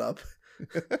buildup.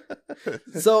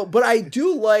 But I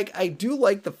do like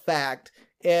the fact,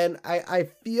 and I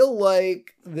feel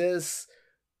like this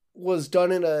was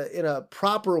done in a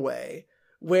proper way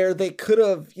where they could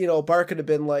have, Bart could have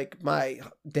been like my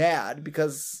dad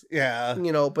because,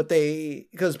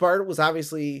 because Bart was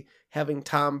obviously having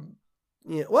Tom.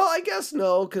 Yeah, well, I guess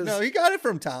no, because no, he got it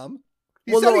from Tom.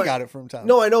 He got it from Tom.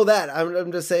 No, I know that.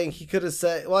 I'm just saying he could have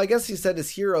said. Well, I guess he said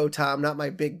his hero Tom, not my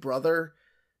big brother,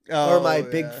 or my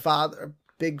big father.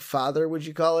 Big father, would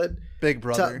you call it? Big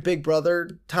brother. Big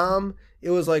brother Tom.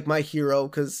 It was like my hero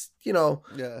because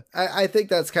I think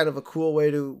that's kind of a cool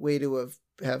way to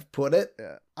have put it.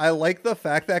 Yeah, I like the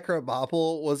fact that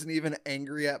Krabappel wasn't even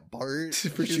angry at Bart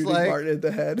for shooting Bart in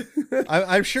the head.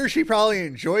 I'm sure she probably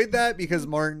enjoyed that because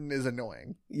Martin is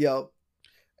annoying. Yep.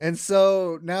 And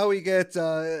so now we get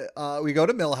we go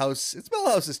to Milhouse. It's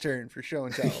Milhouse's turn for show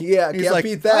and tell. Yeah, he's can't like,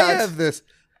 beat that.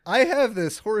 I have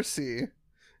this horsey.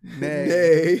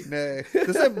 Nay.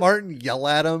 Doesn't Martin yell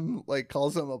at him, like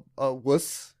calls him a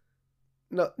wuss?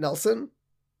 No, Nelson?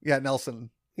 Yeah,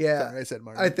 Nelson. Yeah. Sorry, I said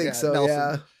Martin. I think so,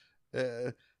 Nelson.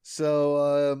 Yeah.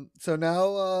 So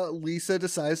now Lisa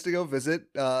decides to go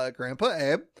visit Grandpa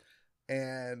Abe.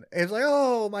 And Abe's like,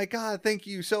 oh my God, thank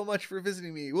you so much for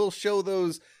visiting me. We'll show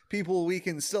those people we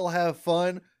can still have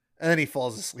fun. And then he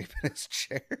falls asleep in his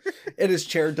chair. And his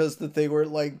chair does the thing where it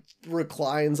like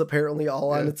reclines apparently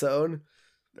all on its own.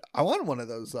 I want one of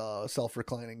those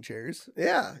self-reclining chairs.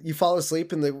 Yeah. You fall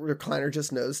asleep and the recliner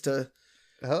just knows to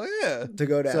hell yeah to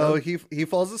go down. So he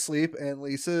falls asleep and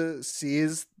Lisa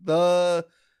sees the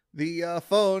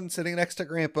phone sitting next to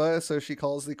Grandpa, so she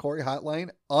calls the Corey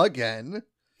hotline again.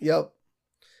 Yep.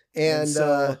 And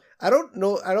so, I don't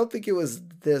know. I don't think it was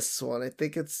this one. I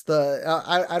think it's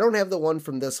I don't have the one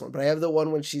from this one, but I have the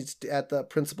one when she's at the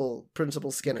Principal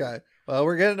Skinner. Okay. Well,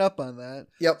 we're getting up on that.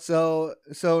 Yep. So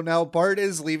now Bart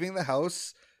is leaving the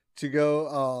house to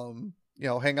go,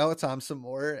 hang out with Tom some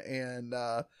more. And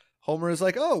Homer is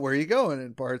like, oh, where are you going?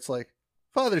 And Bart's like,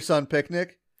 father-son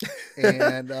picnic.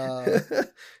 And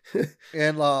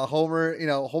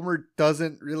Homer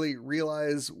doesn't really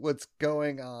realize what's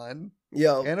going on.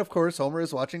 Yeah. And of course, Homer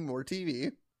is watching more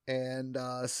TV. And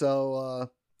so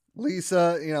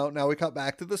Lisa, now we cut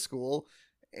back to the school.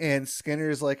 And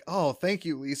Skinner's like, oh, thank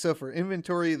you, Lisa, for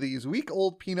inventory of these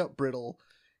week-old peanut brittle.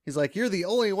 He's like, you're the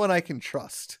only one I can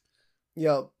trust.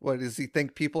 Yep. What, does he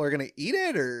think people are going to eat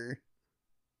it, or?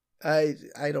 I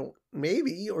don't,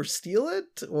 maybe, or steal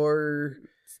it, or...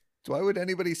 Why would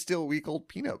anybody steal week old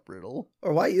peanut brittle?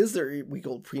 Or why is there week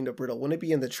old peanut brittle? Wouldn't it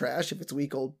be in the trash if it's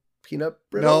week old peanut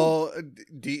brittle? No.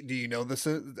 Do you know this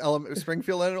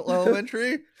Springfield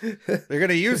Elementary? They're going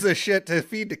to use this shit to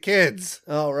feed the kids.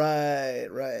 Oh,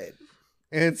 right.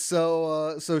 And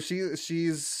so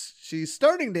she's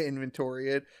starting to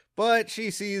inventory it, but she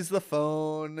sees the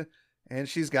phone and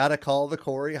she's got to call the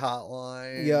Corey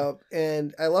hotline. Yep.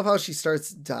 And I love how she starts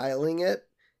dialing it,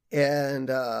 and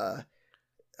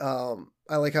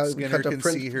I like how Skinner can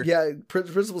see her. Yeah,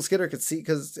 Principal Skinner could see,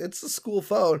 because it's a school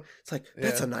phone. It's like,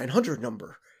 that's a 900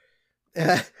 number.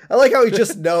 I like how he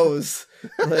just knows.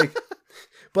 Like,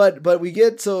 but we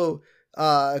get to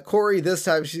Corey this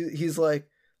time. He's like,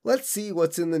 let's see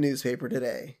what's in the newspaper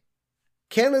today.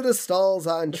 Canada stalls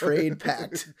on trade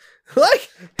pact. Like,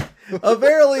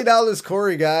 apparently now this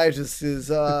Corey guy just is.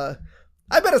 I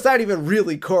bet it's not even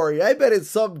really Corey. I bet it's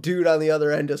some dude on the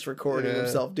other end just recording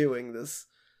himself doing this.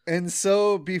 And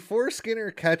so before Skinner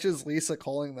catches Lisa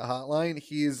calling the hotline,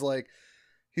 he's like,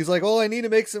 oh, I need to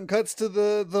make some cuts to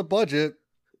the budget.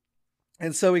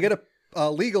 And so we get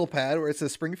a legal pad where it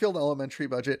says Springfield Elementary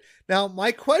budget. Now,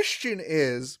 my question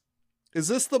is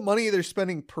this the money they're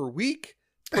spending per week,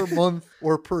 per month,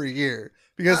 or per year?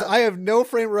 Because I have no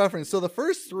frame of reference. So the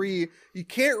first three, you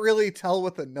can't really tell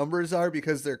what the numbers are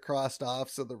because they're crossed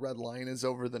off. So the red line is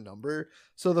over the number.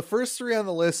 So the first three on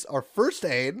the list are first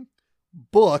aid,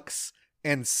 books,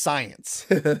 and science.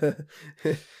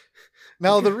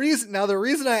 Now the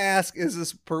reason I ask is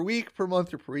this per week, per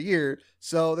month, or per year.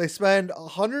 So they spend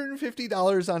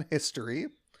 $150 on history,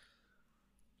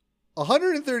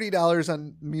 $130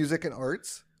 on music and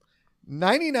arts,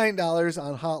 $99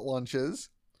 on hot lunches,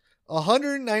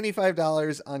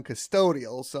 $195 on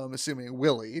custodial, so I'm assuming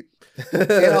Willie, and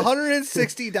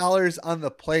 $160 on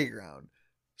the playground.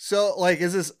 So, like,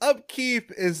 is this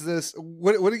upkeep? Is this,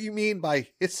 what do you mean by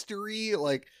history?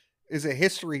 Like, is it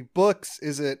history books?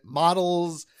 Is it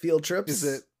models? Field trips? Is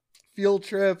it field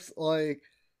trips? Like,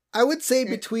 I would say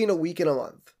between a week and a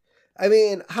month. I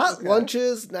mean, hot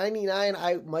lunches, 99,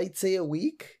 I might say a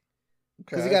week.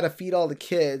 Because you got to feed all the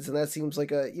kids, and that seems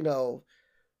like a,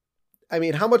 I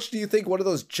mean, how much do you think one of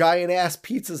those giant ass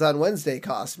pizzas on Wednesday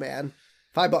cost, man?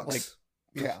 $5. Like,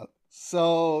 yeah.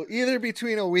 So either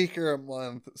between a week or a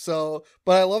month. So,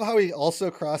 but I love how he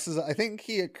also crosses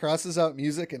out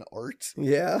music and art.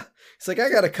 Yeah. It's like, I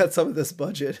got to cut some of this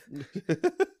budget.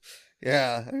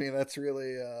 Yeah. I mean, that's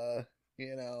really,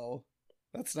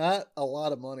 that's not a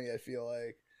lot of money, I feel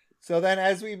like. So then,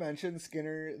 as we mentioned,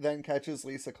 Skinner then catches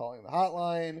Lisa calling the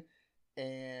hotline,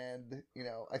 and,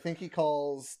 I think he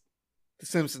calls the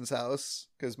Simpsons house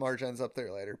because Marge ends up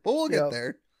there later, but we'll get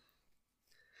there.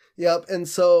 Yep. And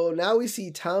so now we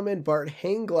see Tom and Bart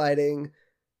hang gliding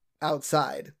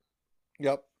outside.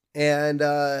 Yep. And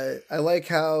I like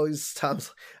how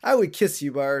Tom's, I would kiss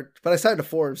you, Bart, but I signed a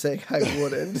form saying I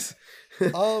wouldn't.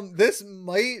 This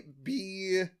might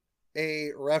be a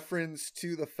reference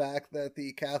to the fact that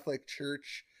the Catholic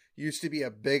Church used to be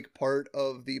a big part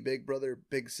of the Big Brother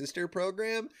Big Sister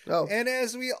program. Oh. And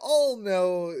as we all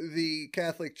know, the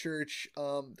Catholic Church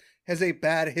has a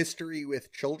bad history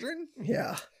with children.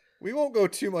 Yeah. We won't go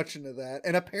too much into that.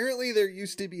 And apparently there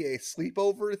used to be a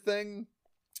sleepover thing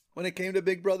when it came to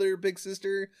Big Brother Big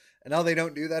Sister, and now they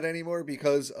don't do that anymore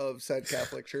because of said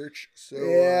Catholic Church. So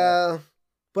yeah.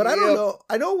 But I don't know.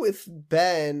 I know with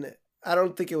Ben, I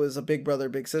don't think it was a Big Brother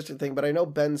Big Sister thing, but I know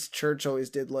Ben's church always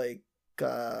did like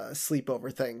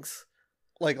sleepover things.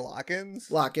 Like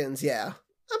lock-ins? Lock-ins, yeah.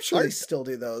 I'm sure they still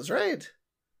do those, right?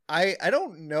 I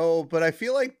don't know, but I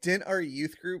feel like didn't our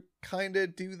youth group kind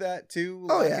of do that too?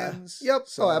 Oh, lock-ins? Yeah. Yep.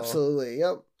 So. Oh, absolutely.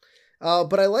 Yep.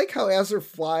 But I like how as they're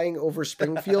flying over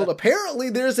Springfield, apparently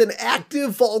there's an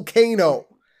active volcano.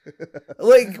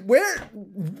 Like, where?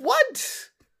 What?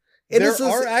 There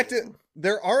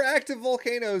are active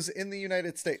volcanoes in the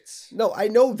United States. No, I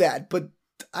know that, but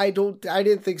I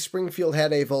didn't think Springfield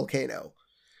had a volcano.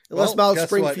 Unless Mount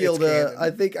Springfield, I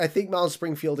think Mount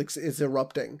Springfield is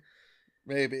erupting.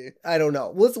 Maybe. I don't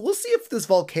know. We'll see if this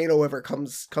volcano ever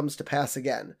comes to pass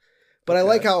again. But I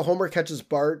like how Homer catches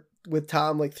Bart with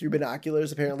Tom like through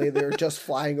binoculars. Apparently they're just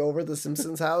flying over the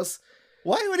Simpsons house.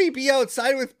 Why would he be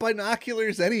outside with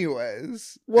binoculars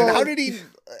anyways? Well, and how did he...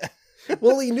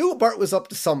 Well, he knew Bart was up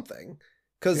to something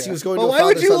because he was going to. Why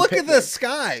would you look at the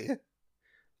sky?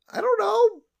 I don't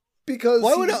know. Because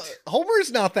why would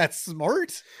Homer's not that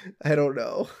smart? I don't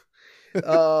know.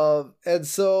 And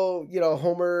so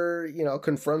Homer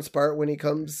confronts Bart when he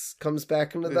comes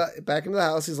back into the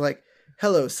house. He's like,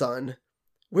 "Hello, son.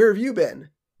 Where have you been?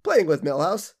 Playing with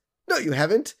Millhouse? No, you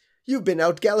haven't. You've been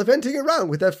out gallivanting around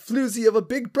with that floozy of a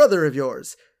big brother of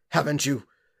yours. Haven't you?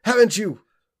 Haven't you?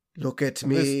 Look at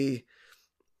me.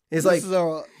 This is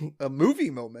a movie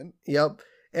moment. Yep.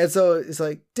 And so it's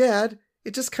like, Dad,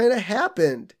 it just kind of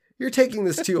happened. You're taking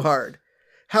this too hard.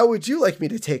 How would you like me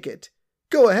to take it?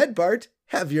 Go ahead, Bart.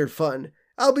 Have your fun.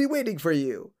 I'll be waiting for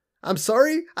you. I'm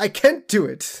sorry, I can't do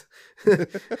it.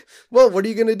 Well, what are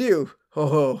you going to do?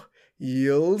 Oh,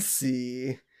 you'll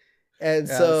see. And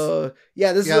yes. So,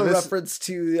 yeah, this is a reference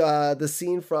to the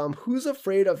scene from Who's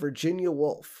Afraid of Virginia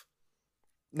Woolf?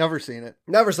 Never seen it.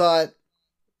 Never saw it.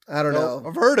 I don't know.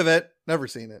 I've heard of it. Never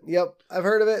seen it. Yep, I've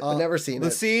heard of it, but never seen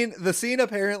it. The scene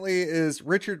apparently is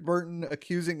Richard Burton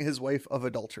accusing his wife of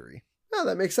adultery. Oh,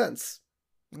 that makes sense.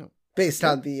 Based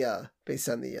on the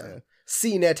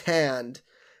scene at hand.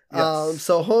 Yes.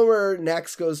 So Homer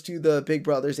next goes to the Big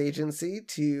Brother's agency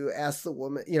to ask the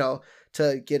woman,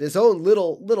 to get his own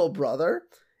little brother.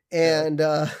 And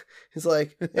he's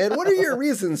like, and what are your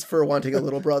reasons for wanting a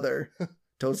little brother?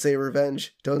 Don't say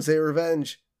revenge. Don't say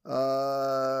revenge.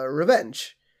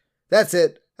 Revenge. That's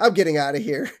it. I'm getting out of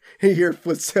here. You hear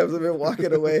footsteps of him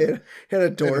walking away and a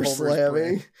door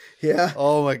slamming. Yeah.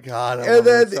 Oh my God. And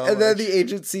then the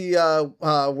agency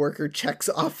worker checks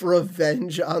off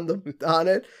revenge on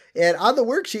it. And on the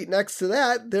worksheet next to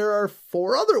that, there are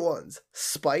 4 other ones.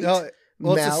 Spite, malice.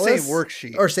 It's the same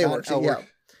worksheet. Or same worksheet,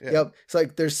 yeah. Yep. It's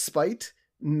like there's spite,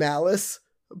 malice,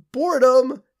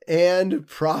 boredom, and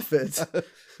profit.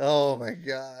 Oh my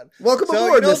God. Welcome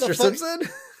aboard, Mr. Simpson.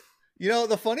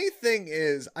 The funny thing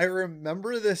is, I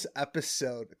remember this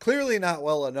episode clearly not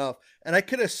well enough, and I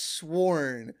could have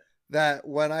sworn that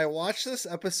when I watched this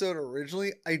episode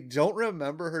originally, I don't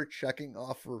remember her checking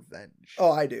off revenge.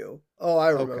 Oh, I do. Oh, I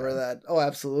remember that. Oh,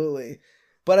 absolutely.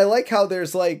 But I like how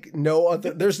there's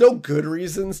no good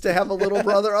reasons to have a little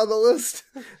brother on the list.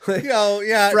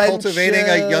 Cultivating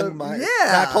a young mind.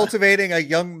 Yeah. Not cultivating a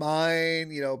young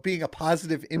mind, being a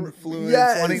positive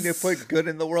influence, wanting to put good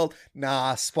in the world.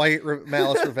 Nah, spite,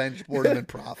 malice, revenge, boredom, and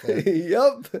profit.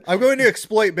 Yep. I'm going to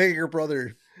exploit bigger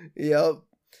brother. Yep.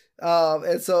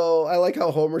 And so I like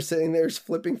how Homer's sitting there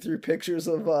flipping through pictures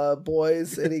of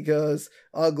boys, and he goes,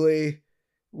 ugly,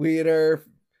 wiener,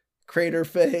 crater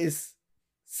face,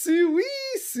 suey.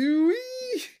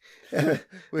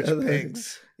 Which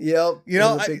pigs. Yep.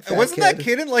 Wasn't that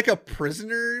kid in a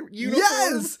prisoner uniform?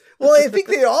 Yes. Well, I think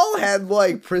they all had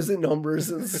prison numbers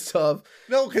and stuff.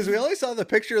 No, because we only saw the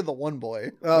picture of the one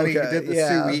boy when he did the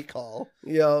Suey call.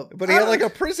 Yeah. But he had a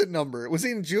prison number. Was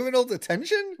he in juvenile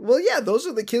detention? Well, yeah, those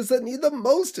are the kids that need the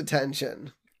most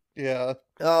attention. Yeah.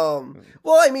 Well,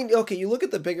 I mean, okay, you look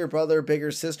at the Bigger Brother,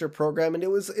 Bigger Sister program, and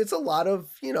it's a lot of,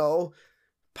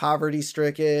 poverty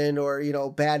stricken or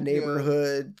bad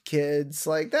neighborhood kids.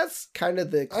 That's kind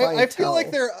of the clientele. I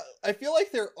feel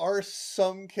like there are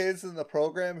some kids in the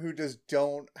program who just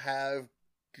don't have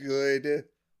good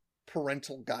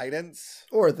parental guidance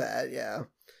or that. Yeah.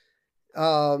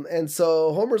 And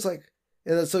so Homer's like,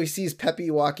 and then so he sees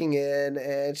Peppy walking in,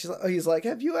 and he's like,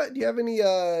 do you have any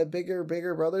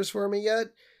bigger brothers for me yet?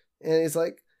 And he's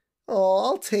like, oh,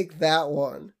 I'll take that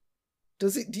one. Do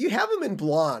you have him in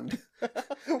blonde?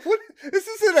 What? This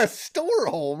isn't a store,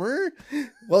 Homer.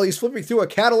 Well, he's flipping through a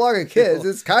catalog of kids.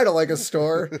 It's kind of like a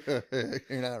store.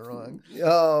 You're not wrong.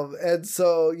 And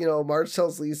so, Marge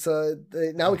tells Lisa,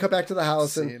 now we come back to the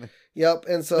house and yep.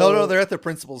 And so, no, they're at the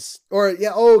principal's. Okay.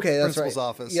 That's principal's right.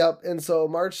 office. Yep. And so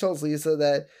Marge tells Lisa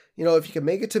that, if you can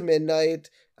make it to midnight,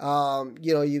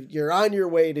 you're on your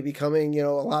way to becoming,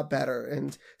 a lot better.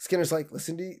 And Skinner's like,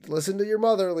 listen to your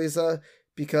mother, Lisa.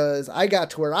 Because I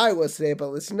got to where I was today by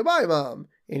listening to my mom.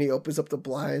 And he opens up the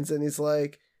blinds and he's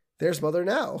like, there's Mother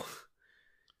now.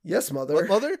 Yes, Mother. What,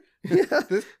 Mother? Yeah.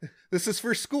 This is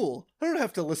for school. I don't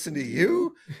have to listen to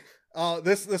you.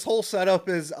 This whole setup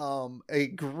is a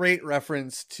great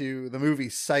reference to the movie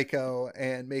Psycho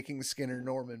and Making Skinner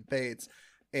Norman Bates.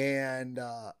 And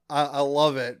I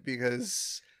love it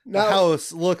because the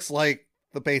house looks like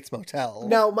the Bates Motel.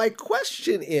 Now, my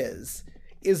question is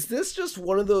this just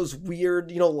one of those weird,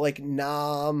 PTSD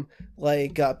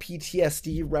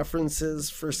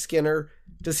references for Skinner?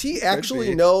 Does he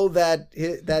actually know that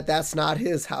that's not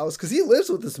his house? Because he lives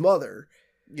with his mother.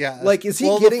 Yeah. Is he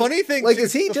getting, the funny thing,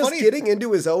 is he just getting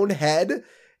into his own head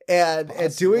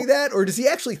and doing that? Or does he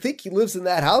actually think he lives in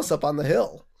that house up on the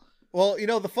hill? Well,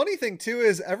 the funny thing too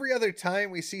is every other time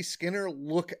we see Skinner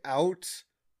look out,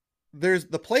 there's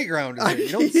the playground is there. You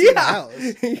don't see the house.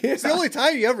 It's the only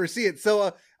time you ever see it.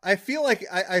 So I feel like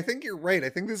I think you're right. I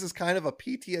think this is kind of a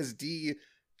PTSD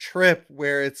trip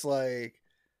where it's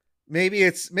maybe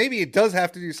it does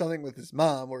have to do something with his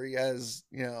mom where he has,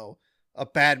 you know, a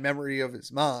bad memory of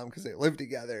his mom because they live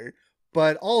together.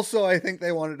 But also I think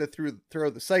they wanted to throw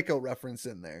the Psycho reference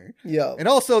in there. Yeah. And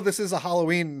also this is a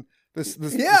Halloween. This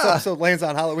episode lands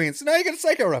on Halloween. So now you get a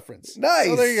Psycho reference. Nice.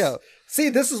 So there you go. See,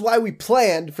 this is why we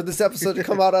planned for this episode to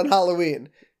come out on Halloween.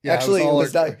 Yeah, actually,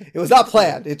 it was not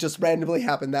planned. It just randomly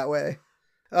happened that way.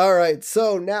 All right,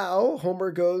 so now Homer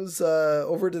goes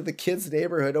over to the kids'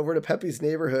 neighborhood, over to Pepe's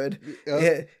neighborhood,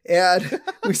 and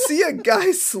we see a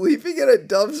guy sleeping in a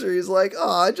dumpster. He's like,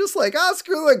 "Oh, just like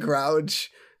Oscar the Grouch."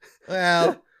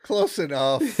 Well, close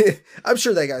enough. I'm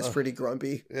sure that guy's pretty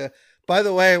grumpy. Yeah. By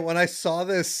the way, when I saw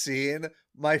this scene,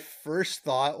 my first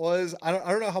thought was, I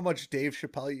don't know how much Dave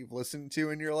Chappelle you've listened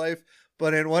to in your life,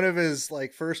 but in one of his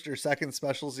like first or second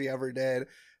specials he ever did,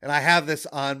 and I have this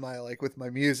on my like with my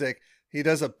music. He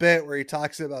does a bit where he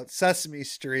talks about Sesame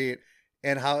Street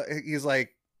and how he's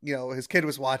like, you know, his kid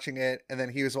was watching it and then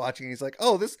he was watching. He's like,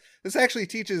 oh, this actually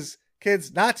teaches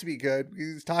kids not to be good.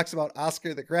 He talks about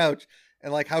Oscar the Grouch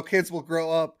and like how kids will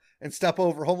grow up and step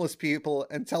over homeless people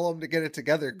and tell them to get it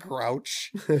together,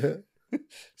 Grouch.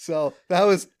 So that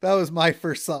was my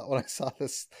first thought when I saw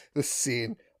this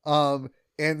scene.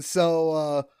 And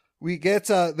so we get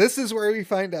this is where we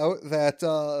find out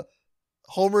that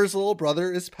Homer's little brother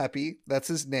is Pepe. That's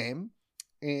his name.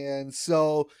 And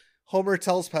so Homer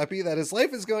tells Pepe that his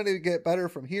life is going to get better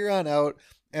from here on out.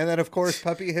 And then, of course,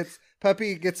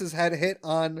 Pepe gets his head hit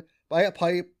on by a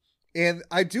pipe. And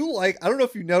I don't know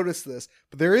if you noticed this,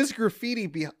 but there is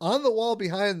graffiti on the wall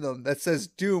behind them that says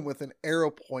Doom with an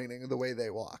arrow pointing the way they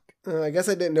walk. I guess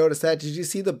I didn't notice that. Did you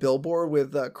see the billboard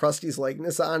with Krusty's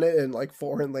likeness on it in like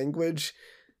foreign language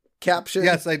caption?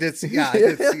 Yes, I did see. Yeah, I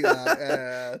did see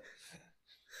that.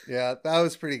 Yeah, that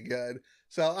was pretty good.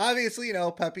 So obviously, you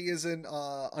know, Pepe is an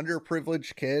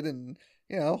underprivileged kid and,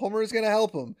 you know, Homer is going to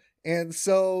help him. And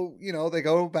so, you know, they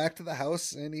go back to the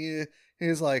house and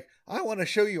he's like, I want to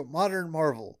show you a modern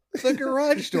marvel, the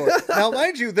garage door. Now,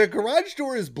 mind you, the garage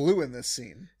door is blue in this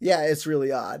scene. Yeah, it's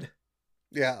really odd.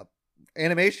 Yeah.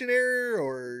 Animation error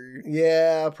or?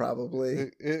 Yeah,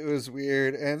 probably. It was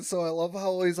weird. And so I love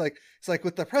how he's like,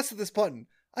 with the press of this button,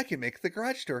 I can make the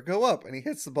garage door go up. And he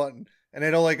hits the button and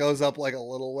it only goes up like a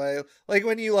little way. Like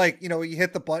when you like, you know, you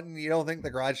hit the button, you don't think the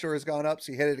garage door has gone up.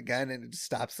 So you hit it again and it just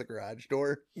stops the garage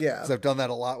door. Yeah. Because I've done that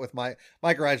a lot with my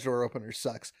garage door opener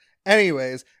sucks.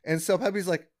 Anyways. And so Pepe's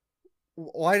like,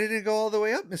 why didn't it go all the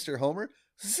way up, Mr. Homer?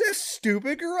 This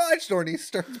stupid garage door. And he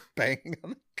starts banging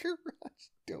on the garage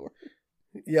door.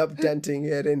 Yep. Denting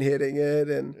it and hitting it.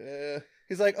 And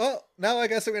he's like, oh, now I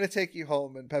guess I'm going to take you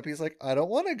home. And Pepe's like, I don't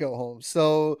want to go home.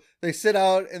 So they sit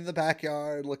out in the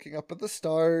backyard looking up at the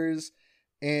stars.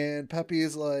 And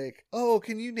Pepe's like, oh,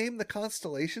 can you name the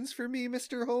constellations for me,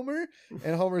 Mr. Homer?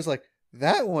 And Homer's like,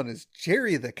 that one is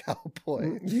Jerry the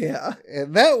Cowboy. Yeah.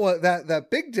 And that one, that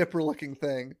Big Dipper looking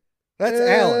thing, that's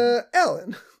Alan.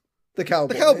 Alan, the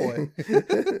cowboy. The cowboy.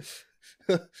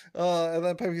 And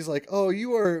then Pepe's like, oh,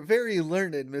 you are very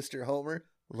learned, Mr. Homer.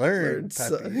 Learn,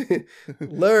 Pepe. Learn. The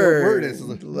word is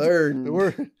learn. The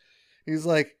word. He's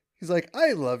like,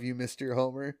 I love you, Mr.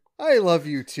 Homer. I love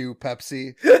you too,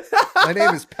 Pepsi. My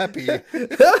name is Pepe.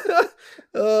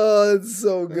 Oh, it's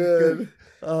so good.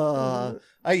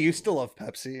 I used to love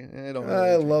Pepsi. I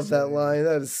love that line.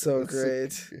 That is so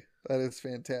great. That is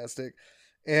fantastic.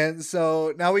 And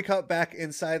so now we cut back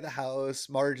inside the house.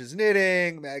 Marge is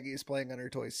knitting. Maggie's playing on her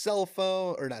toy cell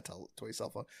phone, or not toy cell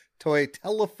phone, toy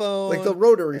telephone, like the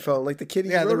rotary phone, like the kitty.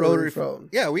 Yeah, the rotary phone.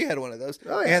 Yeah, we had one of those.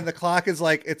 Oh, yeah. And the clock is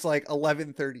like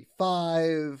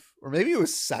 11:35, or maybe it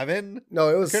was 7. No,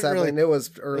 it was 7. It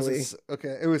was early.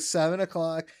 It was 7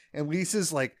 o'clock, and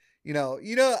Lisa's like, you know,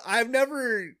 I've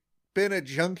never been a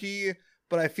junkie,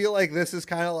 but I feel like this is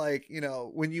kind of like, you know,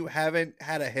 when you haven't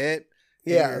had a hit.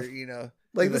 Yeah, you know.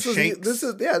 Like this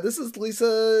is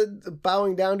Lisa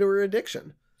bowing down to her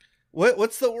addiction.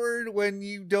 What's the word when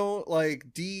you don't like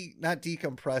not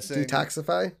decompressing,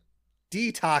 detoxify,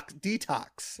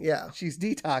 detox? Yeah, she's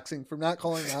detoxing from not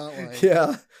calling the hotline.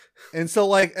 Yeah, and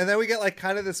so and then we get like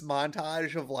kind of this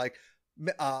montage of like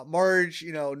Marge,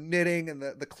 you know, knitting and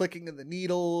the clicking of the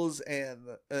needles and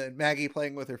Maggie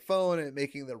playing with her phone and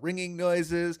making the ringing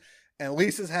noises. And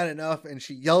Lisa's had enough and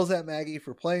she yells at Maggie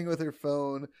for playing with her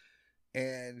phone.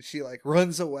 And she like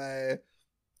runs away,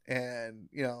 and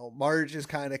you know, Marge is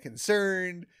kind of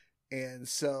concerned, and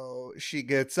so she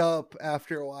gets up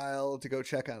after a while to go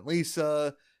check on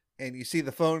Lisa, and you see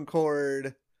the phone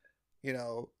cord, you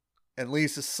know, and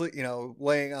Lisa's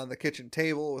laying on the kitchen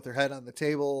table with her head on the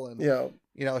table, and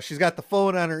you know, she's got the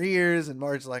phone on her ears, and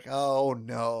Marge's like, oh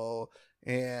no,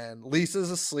 and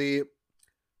Lisa's asleep.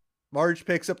 Marge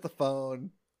picks up the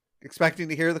phone, expecting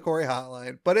to hear the Corey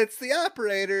hotline, but it's the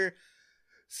operator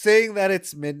saying that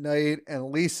it's midnight,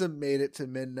 and Lisa made it to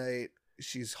midnight.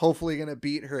 She's hopefully going to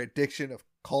beat her addiction of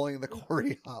calling the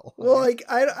Corey hotline. Well, like,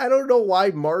 I don't know why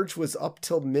Marge was up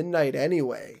till midnight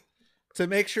anyway. To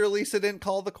make sure Lisa didn't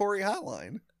call the Corey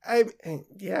hotline.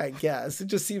 Yeah, I guess. It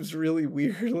just seems really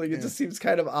weird. Like, it just seems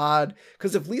kind of odd.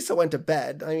 Because if Lisa went to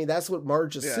bed, I mean, that's what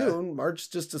Marge assumed. Yeah. Marge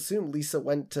just assumed Lisa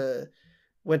went to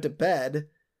bed.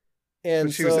 And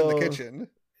but she was in the kitchen.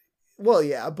 Well,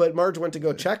 yeah, but Marge went to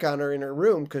go check on her in her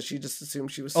room because she just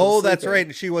assumed she was still sleeping. That's right.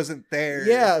 And she wasn't there.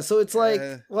 Yeah, so it's like,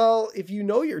 well, if you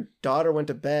know your daughter went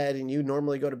to bed and you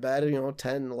normally go to bed,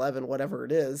 10, 11, whatever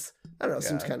it is. I don't know. It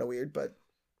seems kind of weird, but.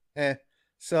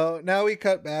 So now we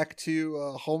cut back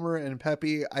to Homer and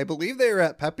Peppy. I believe they were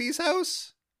at Peppy's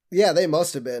house. Yeah, they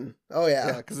must have been. Oh, yeah.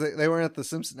 Yeah, because they weren't at the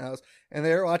Simpson house. And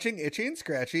they were watching Itchy and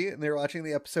Scratchy, and they were watching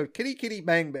the episode Kitty Kitty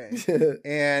Bang Bang.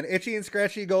 And Itchy and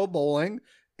Scratchy go bowling.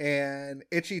 And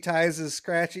Itchy ties his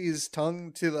Scratchy's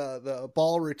tongue to the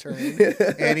ball return,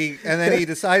 and then he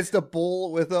decides to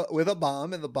bowl with a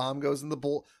bomb, and the bomb goes in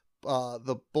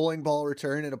the bowling ball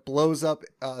return, and it blows up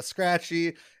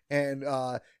Scratchy, and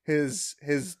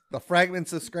the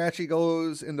fragments of Scratchy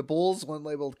goes into bowls, one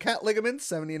labeled cat ligaments,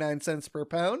 79 cents per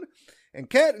pound, and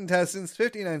cat intestines,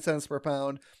 59 cents per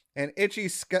pound. And Itchy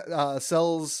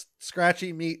sells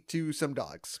Scratchy meat to some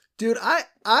dogs. Dude, I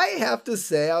have to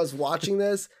say, I was watching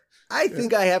this. I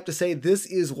think I have to say this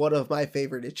is one of my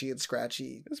favorite Itchy and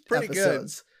Scratchy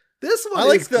episodes. Good. This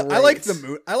one is great. I like the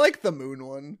moon. I like the moon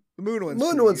one. The moon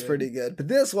one's pretty good. But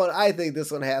this one, I think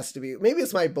this one has to be. Maybe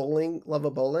it's my love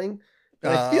of bowling.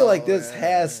 But I feel like this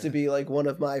has to be like one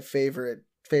of my favorite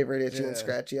Itchy and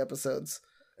Scratchy episodes.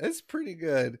 It's pretty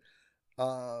good.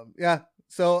 Yeah.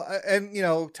 So, and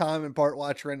Tom and Bart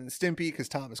watch Ren and Stimpy because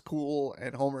Tom is cool,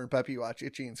 and Homer and Peppy watch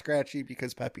Itchy and Scratchy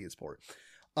because Peppy is poor.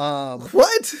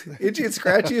 What? Itchy and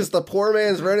Scratchy is the poor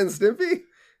man's Ren and Stimpy?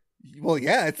 Well,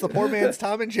 yeah, it's the poor man's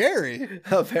Tom and Jerry.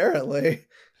 Apparently.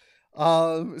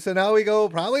 So now we go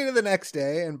probably to the next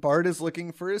day, and Bart is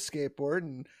looking for his skateboard,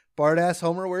 and Bart asks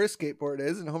Homer where his skateboard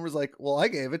is, and Homer's like, well, I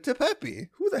gave it to Peppy.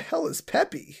 Who the hell is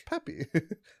Peppy? Peppy.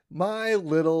 My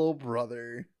little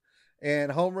brother.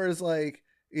 And Homer's like,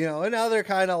 and now they're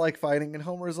kind of like fighting. And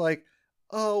Homer's like,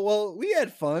 oh, well, we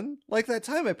had fun. Like that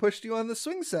time I pushed you on the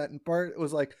swing set. And Bart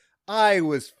was like, I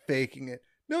was faking it.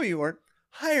 No, you weren't.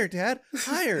 Higher, Dad.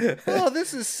 Higher. Oh,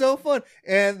 this is so fun.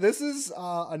 And this is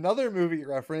another movie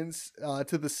reference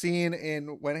to the scene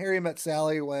in When Harry Met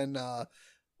Sally when,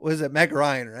 was it Meg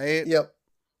Ryan, right? Yep.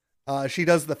 She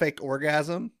does the fake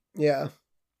orgasm. Yeah.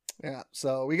 Yeah,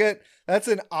 so that's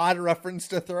an odd reference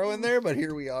to throw in there, but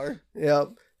here we are. Yep.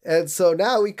 And so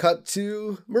now we cut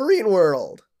to Marine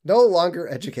World. No longer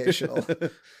educational.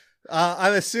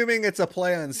 I'm assuming it's a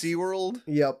play on SeaWorld.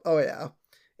 Yep. Oh, yeah.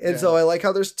 And so I like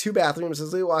how there's two bathrooms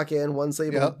as they walk in. One's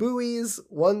labeled buoys,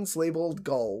 one's labeled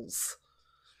gulls.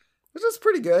 Which is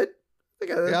pretty good. I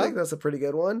think that's a pretty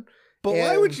good one. But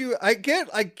why would you... I get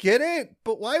it,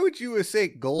 but why would you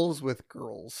associate gulls with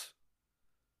girls?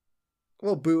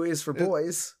 Well, buoys for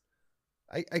boys.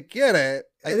 I get it.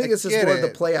 I think it's just more of the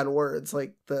play on words,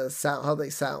 like the sound, how they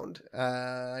sound.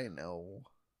 I know.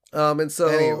 And so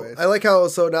anyways. I like how,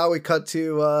 so now we cut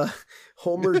to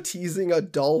Homer teasing a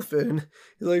dolphin.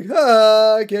 He's like,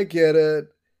 I can't get it.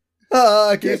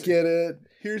 I can't get it.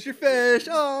 Here's your fish.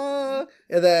 Ah.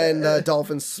 And then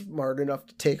Dolphin's smart enough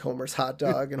to take Homer's hot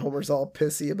dog, and Homer's all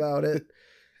pissy about it.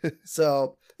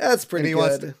 So that's pretty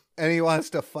good. And he wants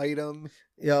to fight him.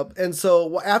 Yep. And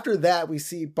so after that, we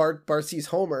see Bart sees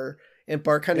Homer, and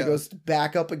Bart kind of goes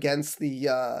back up against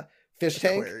the fish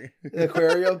tank, the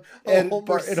aquarium, and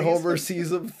Homer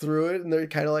sees him through it, and they're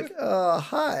kind of like,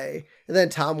 hi. And then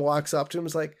Tom walks up to him and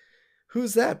is like,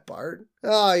 who's that, Bart?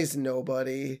 Oh, he's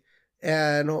nobody.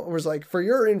 And Homer's like, for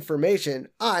your information,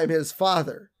 I'm his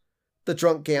father. The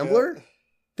drunk gambler? Yeah.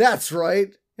 That's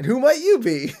right. And who might you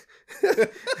be?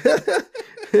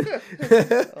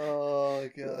 Oh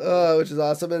god. Which is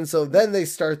awesome. And so then they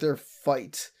start their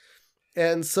fight.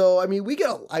 And so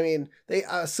they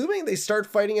assuming they start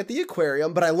fighting at the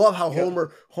aquarium, but I love how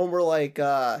Homer like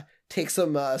takes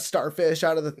some starfish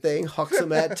out of the thing, hucks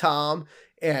them at Tom,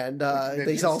 and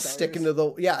they all stick into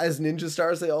as ninja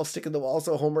stars, they all stick in the wall.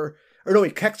 So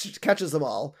he catches them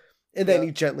all, and then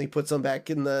he gently puts them back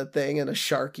in the thing, and a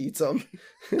shark eats them.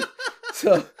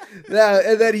 So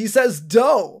and then he says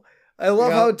dough. I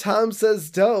love how Tom says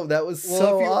dough. That was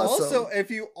so awesome. If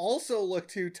you also look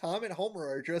to, Tom and Homer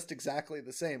are dressed exactly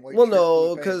the same.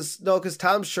 Because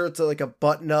Tom's shirt's like a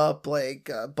button up and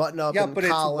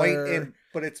collar.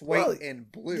 It's white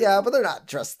and blue. Yeah, but they're not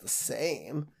dressed the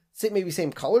same. maybe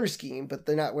same color scheme, but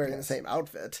they're not wearing the same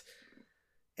outfit.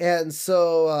 And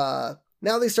so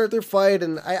now they start their fight,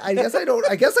 and I guess I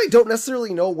don't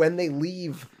necessarily know when they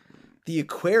leave the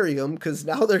aquarium, because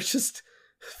now they're just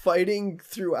fighting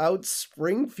throughout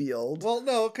Springfield. Well,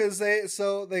 no, because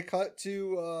they cut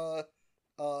to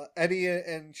Eddie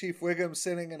and Chief Wiggum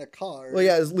sitting in a car. Well,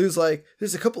 yeah, Lou's like,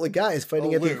 there's a couple of guys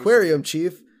fighting at the aquarium,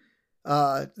 Chief.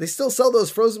 They still sell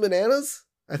those frozen bananas?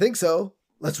 I think so.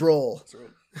 Let's roll.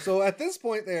 So at this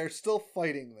point, they are still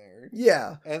fighting there.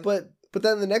 Yeah, but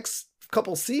then the next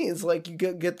couple scenes, like, you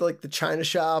get like the China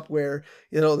shop where,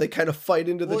 you know, they kind of fight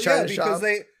into the China shop.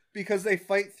 Because they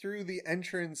fight through the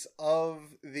entrance of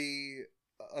the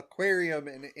aquarium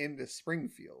and into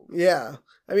Springfield. Yeah.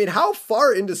 I mean, how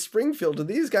far into Springfield do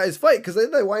these guys fight? Because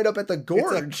then they wind up at the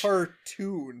gorge. It's a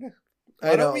cartoon.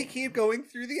 Why don't we keep going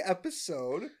through the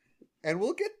episode and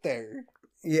we'll get there?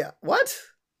 Yeah. What?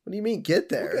 What do you mean get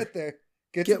there? We'll get there.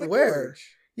 Get to the where?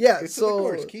 gorge. Yeah, get so... to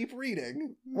the gorge. Keep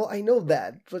reading. Well, I know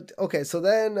that. But, okay, so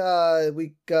then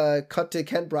we cut to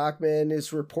Ken Brockman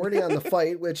is reporting on the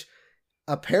fight, which...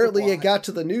 Apparently it got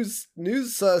to the news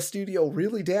studio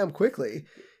really damn quickly.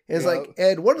 And it's like,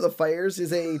 and one of the fighters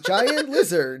is a giant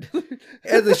lizard.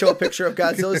 And they show a picture of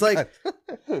Godzilla. It's like,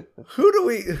 what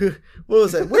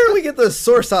was it? Where do we get the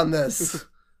source on this?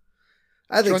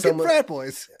 I think Drunken frat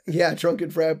boys. Yeah,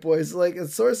 drunken frat boys. Like,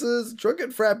 sources,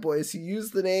 drunken frat boys who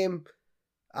use the name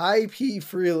IP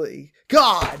freely.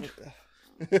 God!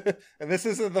 And this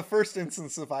isn't the first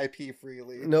instance of IP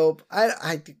freely. Nope.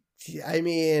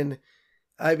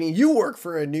 I mean, you work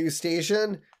for a news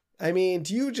station. I mean,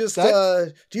 do you just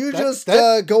go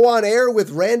on air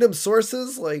with random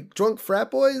sources like drunk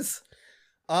frat boys?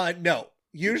 No.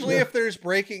 Usually, if there's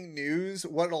breaking news,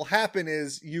 what'll happen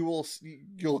is you'll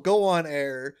go on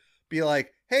air, be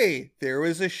like, "Hey, there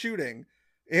was a shooting.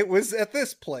 It was at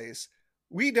this place.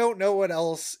 We don't know what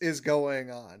else is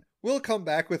going on. We'll come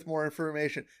back with more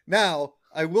information." Now,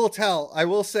 I will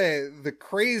say the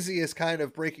craziest kind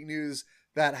of breaking news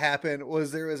that happened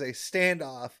was there was a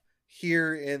standoff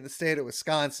here in the state of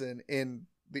Wisconsin in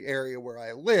the area where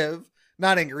I live,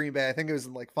 not in Green Bay. I think it was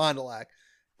in like Fond du Lac.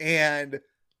 And,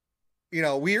 you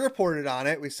know, we reported on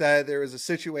it. We said there was a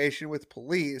situation with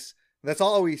police. That's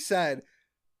all we said.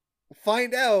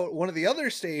 Find out one of the other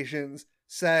stations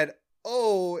said,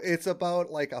 oh, it's about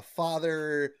like a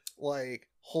father, like,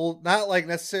 not like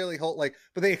necessarily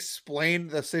but they explained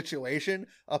the situation.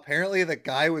 Apparently the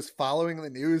guy was following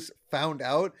the news, found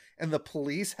out, and the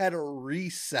police had to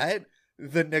reset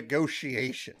the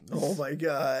negotiations. Oh my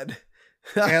God.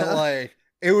 And like,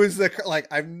 it was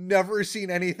I've never seen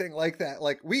anything like that.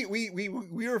 Like we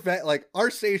were like, our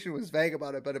station was vague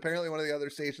about it, but apparently one of the other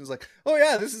stations like, oh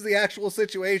yeah, this is the actual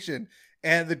situation.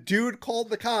 And the dude called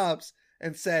the cops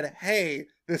and said, hey,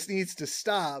 this needs to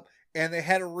stop. And they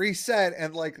had to reset,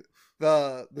 and like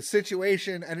the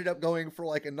situation ended up going for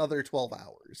like another 12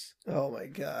 hours. Oh my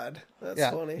God. That's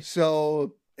funny.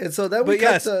 So then we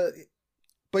got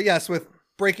But yes, with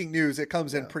breaking news, it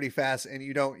comes in pretty fast, and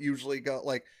you don't usually go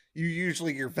like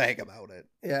you're vague about it.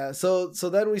 Yeah. So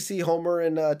then we see Homer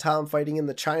and Tom fighting in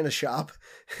the China shop.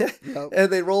 Yep.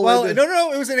 And they roll into...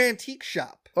 No, it was an antique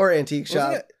shop. Or antique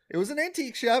shop. It was an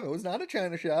antique shop. It was not a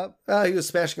China shop. He was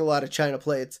smashing a lot of China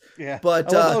plates. Yeah. But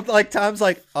like Tom's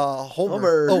like,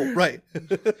 Homer. Oh, right.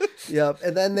 Yep.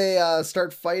 And then they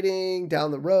start fighting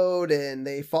down the road, and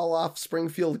they fall off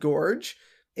Springfield Gorge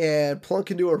and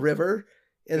plunk into a river.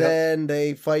 And then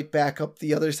they fight back up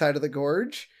the other side of the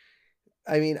gorge.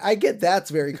 I mean, I get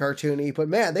that's very cartoony, but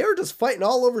man, they were just fighting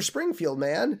all over Springfield,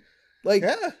 man. Like,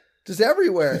 just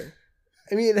everywhere.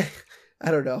 I mean,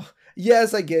 I don't know.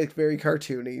 Yes, I get very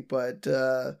cartoony, but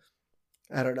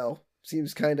I don't know.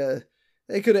 Seems kind of...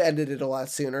 They could have ended it a lot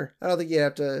sooner. I don't think you'd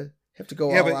have to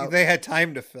go all out. Yeah, but they had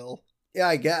time to fill. Yeah,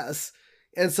 I guess.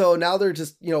 And so now they're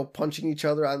just, punching each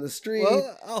other on the street.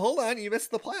 Well, hold on. You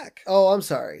missed the plaque. Oh, I'm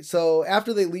sorry. So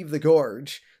after they leave the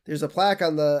gorge, there's a plaque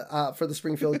on the for the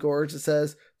Springfield Gorge that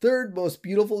says, third most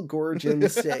beautiful gorge in the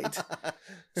state.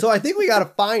 So I think we got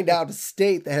to find out a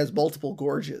state that has multiple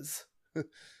gorges.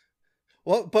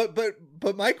 Well,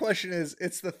 but my question is,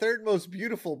 it's the third most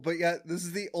beautiful, but yet this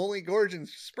is the only gorge in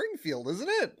Springfield, isn't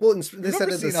it? Well, they said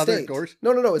in the state.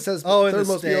 No. It says third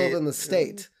most beautiful in the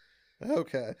state.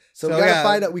 Okay. So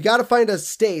we gotta find a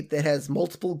state that has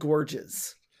multiple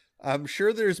gorges. I'm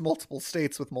sure there's multiple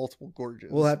states with multiple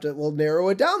gorges. We'll narrow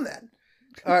it down then.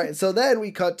 All right. So then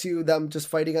we cut to them just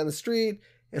fighting on the street.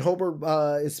 And Homer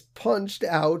is punched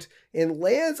out and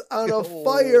lands on a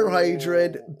fire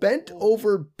hydrant bent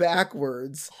over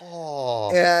backwards.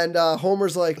 Oh. And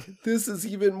Homer's like, this is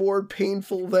even more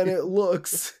painful than it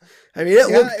looks. I mean, it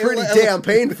looked pretty damn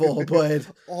painful, but...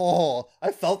 Oh,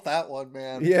 I felt that one,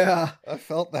 man. Yeah. I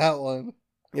felt that one.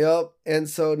 Yep. And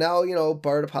so now,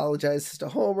 Bart apologizes to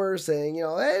Homer saying,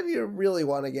 hey, if you really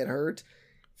want to get hurt.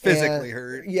 Physically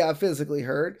hurt. Yeah, physically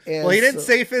hurt. And well, he didn't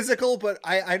say physical, but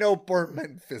I know Bart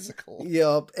meant physical.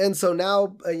 Yep. And so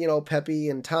now, Peppy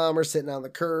and Tom are sitting on the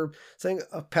curb saying,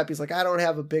 Peppy's like, I don't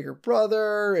have a bigger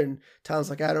brother. And Tom's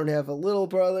like, I don't have a little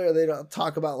brother. They don't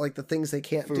talk about like the things they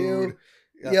can't do.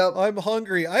 Yeah. Yep. I'm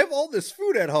hungry. I have all this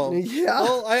food at home. Yeah.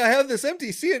 Well, I have this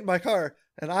empty seat in my car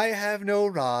and I have no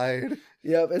ride.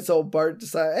 Yep. And so Bart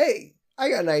decides, hey, I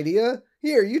got an idea.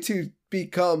 Here, you two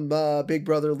become big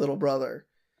brother, little brother.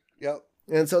 Yep.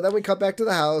 And so then we come back to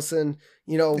the house and,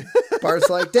 Bart's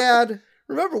like, Dad,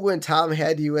 remember when Tom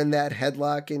had you in that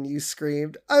headlock and you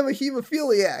screamed, I'm a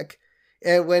hemophiliac.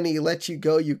 And when he let you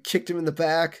go, you kicked him in the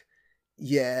back.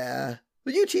 Yeah.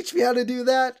 Will you teach me how to do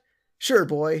that? Sure,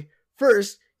 boy.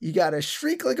 First, you gotta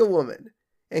shriek like a woman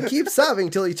and keep sobbing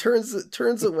till he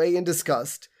turns away in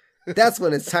disgust. That's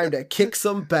when it's time to kick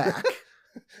some back.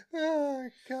 Oh,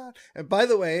 God. And by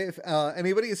the way, if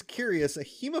anybody is curious, a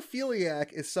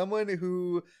hemophiliac is someone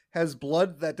who has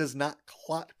blood that does not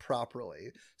clot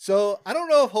properly. So I don't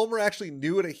know if Homer actually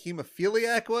knew what a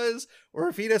hemophiliac was, or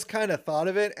if he just kind of thought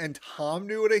of it and Tom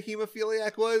knew what a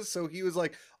hemophiliac was. So he was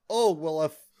like, oh,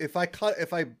 well, if I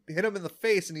hit him in the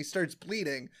face and he starts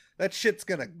bleeding, that shit's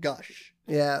gonna gush.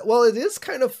 Yeah, well, it is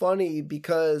kind of funny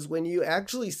because when you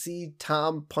actually see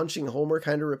Tom punching Homer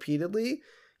kind of repeatedly,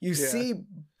 you see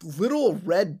little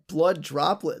red blood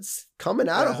droplets coming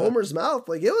out of Homer's mouth.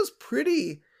 Like, it was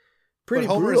pretty but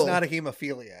Homer's brutal. Not a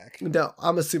hemophiliac. No,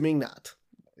 I'm assuming not.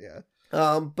 Yeah.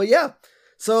 But yeah,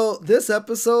 so this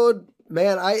episode,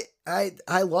 man, I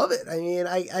love it. I mean,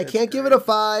 I can't give it a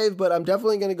 5, but I'm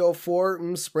definitely going to go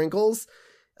 4 sprinkles.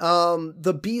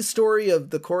 The B story of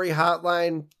the Corey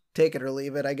hotline, take it or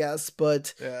leave it, I guess.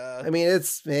 But I mean,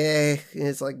 it's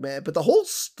like, man, but the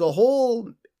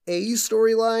whole A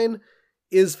storyline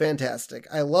is fantastic.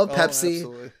 I love Pepsi.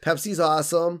 Absolutely. Pepsi's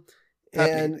awesome.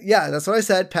 Peppy. And yeah, that's what I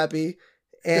said, Peppy.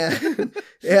 And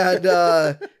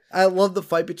I love the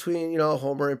fight between,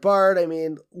 Homer and Bart. I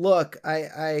mean, look,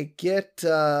 I get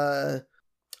the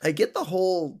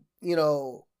whole,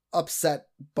 upset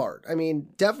Bart. I mean,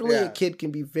 definitely a kid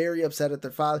can be very upset at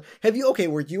their father.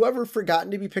 Were you ever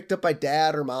forgotten to be picked up by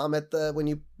dad or mom when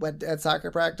you went at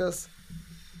soccer practice?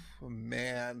 Oh,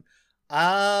 man.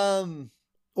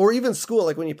 Or even school,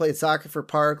 like when you played soccer for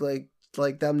Park,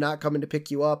 like them not coming to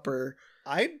pick you up, or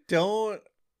I don't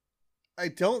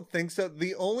think so.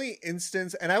 The only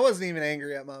instance, and I wasn't even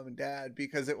angry at mom and dad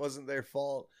because it wasn't their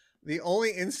fault. The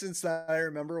only instance that I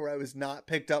remember where I was not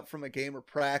picked up from a game or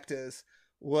practice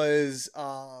was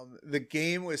the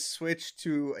game was switched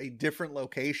to a different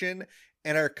location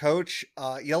and our coach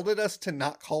yelled at us to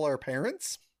not call our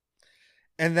parents.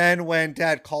 And then when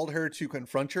dad called her to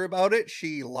confront her about it,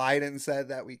 she lied and said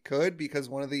that we could because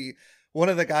one of the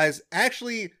guys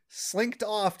actually slinked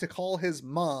off to call his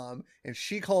mom and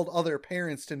she called other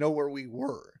parents to know where we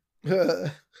were.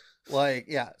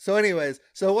 So anyways,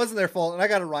 so it wasn't their fault. And I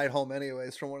got a ride home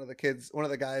anyways from one of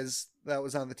the guys that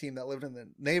was on the team that lived in the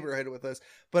neighborhood with us.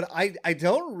 But I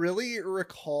don't really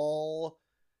recall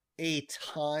a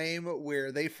time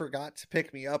where they forgot to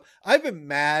pick me up. I've been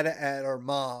mad at our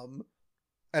mom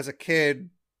as a kid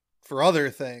for other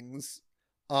things.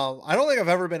 I don't think I've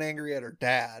ever been angry at her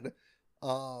dad.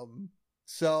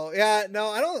 So yeah, no,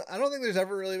 I don't think there's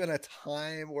ever really been a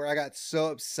time where I got so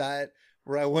upset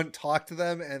where I wouldn't talk to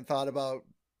them and thought about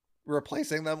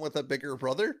replacing them with a bigger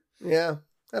brother. Yeah.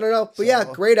 I don't know. But yeah,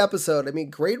 great episode. I mean,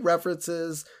 great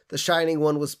references. The Shining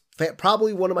one was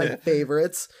probably one of my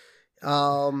favorites.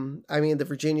 I mean, the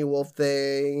Virginia Wolf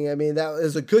thing, I mean, that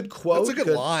is a good quote. That's a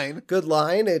good line. Good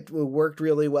line. It worked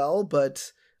really well.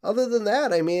 But other than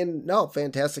that, I mean, no,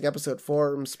 fantastic episode.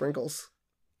 4 sprinkles.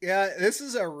 Yeah, this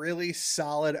is a really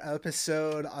solid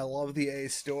episode. I love the A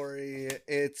story.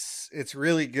 It's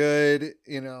really good.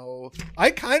 I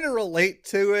kind of relate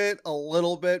to it a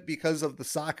little bit because of the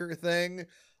soccer thing.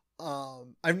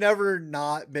 I've never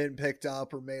not been picked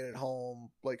up or made it home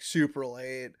like super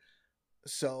late.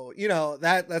 So,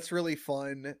 that's really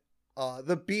fun.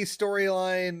 The B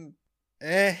storyline,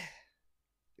 if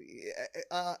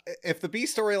the B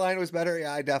storyline was better,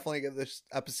 yeah, I definitely give this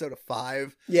episode a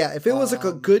 5. Yeah, if it was like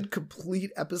a good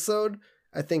complete episode,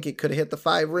 I think it could have hit the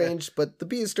 5 range. But the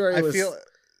B story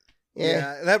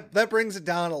that brings it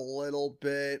down a little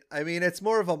bit. I mean, it's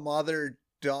more of a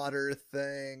mother-daughter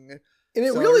thing, and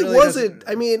it really wasn't.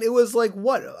 I mean, it was like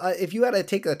what if you had to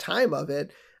take the time of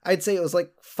it? I'd say it was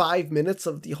like 5 minutes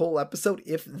of the whole episode,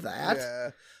 if that. Yeah.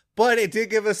 But it did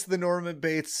give us the Norman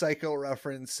Bates Psycho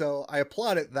reference, so I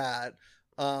applauded that.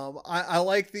 I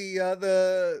like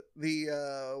the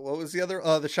what was the other?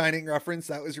 The Shining reference.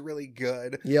 That was really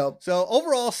good. Yep. So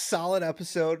overall, solid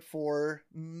episode for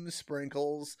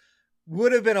Sprinkles.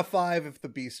 Would have been a 5 if the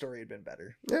B story had been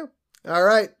better. Yeah. All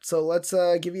right. So let's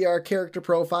give you our character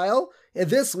profile. And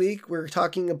this week we're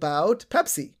talking about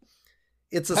Pepsi.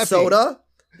 It's a soda.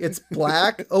 It's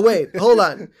black. Oh, wait. Hold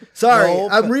on. Sorry. No,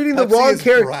 I'm reading the Pepsi wrong is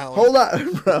character. brown. Hold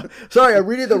on. Bro. Sorry. I'm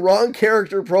reading the wrong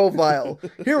character profile.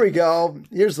 Here we go.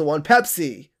 Here's the one.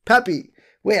 Peppy.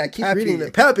 Wait, I keep reading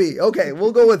that. Peppy. Okay.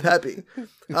 We'll go with Peppy.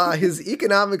 His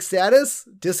economic status,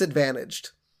 disadvantaged.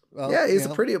 Well, yeah, he's a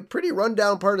pretty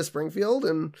rundown part of Springfield,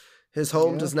 and his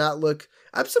home does not look...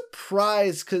 I'm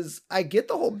surprised because I get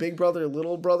the whole big brother,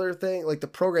 little brother thing, like the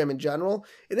program in general.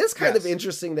 It is kind of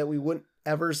interesting that we wouldn't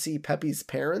ever see Peppy's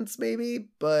parents, maybe,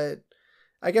 but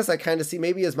I guess I kind of see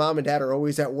maybe his mom and dad are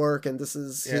always at work, and this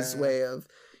is his way of,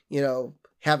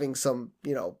 having some,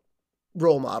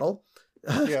 role model.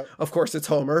 Of course, it's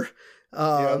Homer.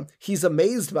 He's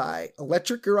amazed by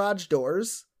electric garage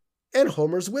doors and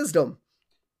Homer's wisdom.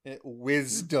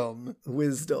 Wisdom.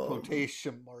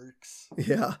 Quotation marks.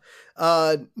 Yeah.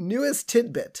 Newest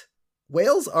tidbit.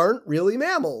 Whales aren't really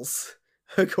mammals,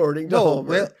 according to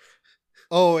Homer.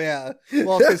 Oh, yeah.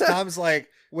 Well, because Tom's like,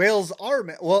 whales are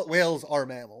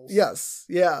mammals. Yes.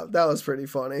 Yeah, that was pretty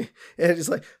funny. And he's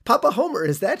like, Papa Homer,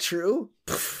 is that true?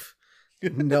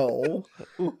 No.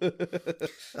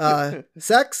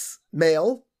 Sex,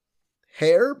 male.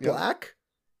 Hair, black.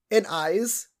 And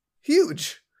eyes,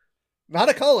 huge. Not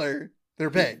a color. They're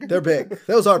big. They're big.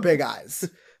 Those are big eyes.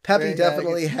 Peppy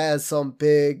definitely has some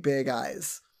big, big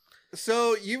eyes.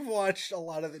 So you've watched a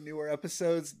lot of the newer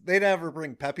episodes. They never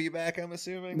bring Peppy back, I'm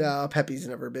assuming? No, Peppy's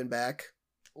never been back.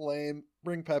 Lame.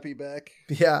 Bring Peppy back.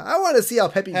 Yeah, I want to see how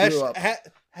Peppy grew up.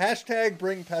 Hashtag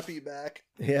bring Peppy back.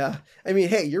 Yeah. I mean,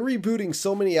 hey, you're rebooting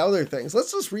so many other things.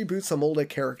 Let's just reboot some older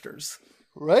characters.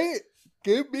 Right?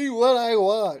 Give me what I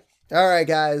want. All right,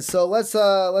 guys. So let's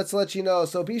let you know.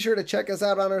 So be sure to check us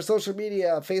out on our social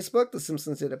media: Facebook, The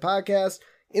Simpsons Did It Podcast;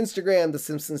 Instagram, The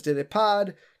Simpsons Did It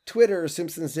Pod; Twitter,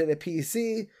 Simpsons Did It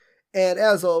PC. And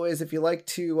as always, if you like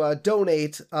to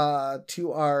donate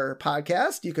to our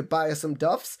podcast, you could buy us some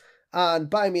duffs on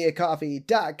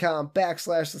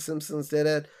buymeacoffee.com/The Simpsons Did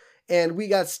It. And we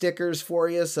got stickers for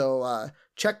you, so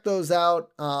check those out.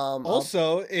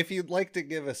 Also, if you'd like to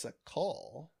give us a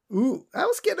call. Ooh, I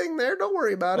was getting there. Don't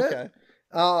worry about it.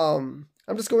 I'm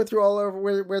just going through all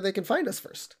over where they can find us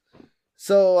first.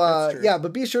 So,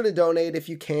 but be sure to donate if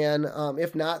you can.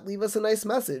 If not, leave us a nice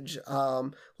message.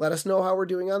 Let us know how we're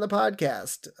doing on the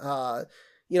podcast.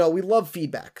 We love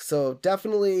feedback. So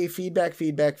definitely feedback.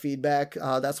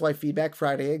 That's why Feedback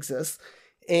Friday exists.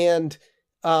 And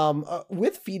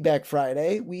with Feedback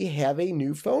Friday, we have a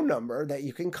new phone number that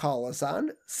you can call us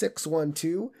on,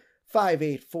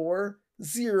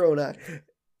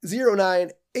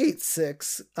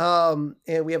 612-584-0986.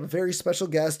 And we have a very special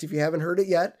guest. If you haven't heard it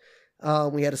yet,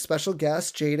 we had a special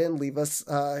guest, Jaden, leave us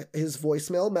his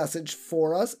voicemail message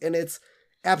for us, and it's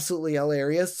absolutely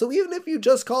hilarious. So even if you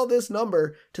just call this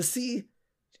number to see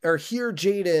or hear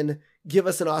Jaden give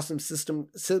us an awesome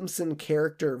Simpson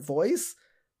character voice,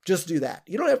 just do that.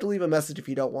 You don't have to leave a message if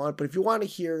you don't want, but if you want to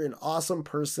hear an awesome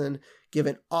person give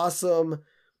an awesome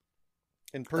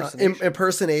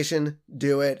impersonation,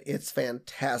 do it. It's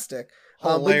fantastic.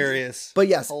 Hilarious. But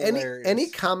yes,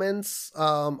 any comments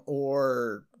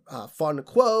or fun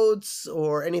quotes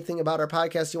or anything about our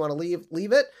podcast you want to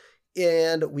leave it,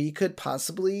 and we could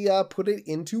possibly put it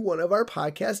into one of our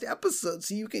podcast episodes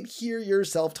so you can hear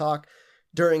yourself talk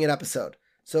during an episode.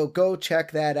 So go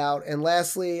check that out. And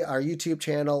lastly, our YouTube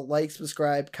channel, like,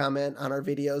 subscribe, comment on our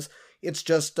videos. It's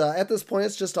just, at this point,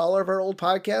 it's just all of our old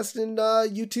podcasts in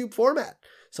YouTube format.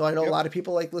 So I know a lot of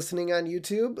people like listening on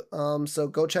YouTube. So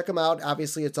go check them out.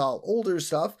 Obviously, it's all older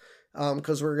stuff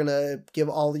because we're going to give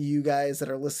all of you guys that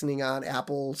are listening on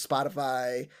Apple,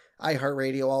 Spotify,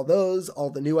 iHeartRadio, all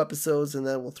the new episodes, and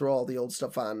then we'll throw all the old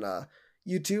stuff on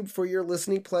YouTube for your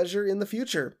listening pleasure in the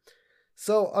future.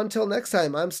 So until next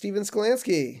time, I'm Steven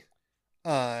Skolansky.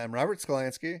 I'm Robert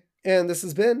Skolansky. And this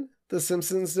has been The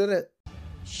Simpsons Did It.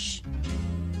 Shh.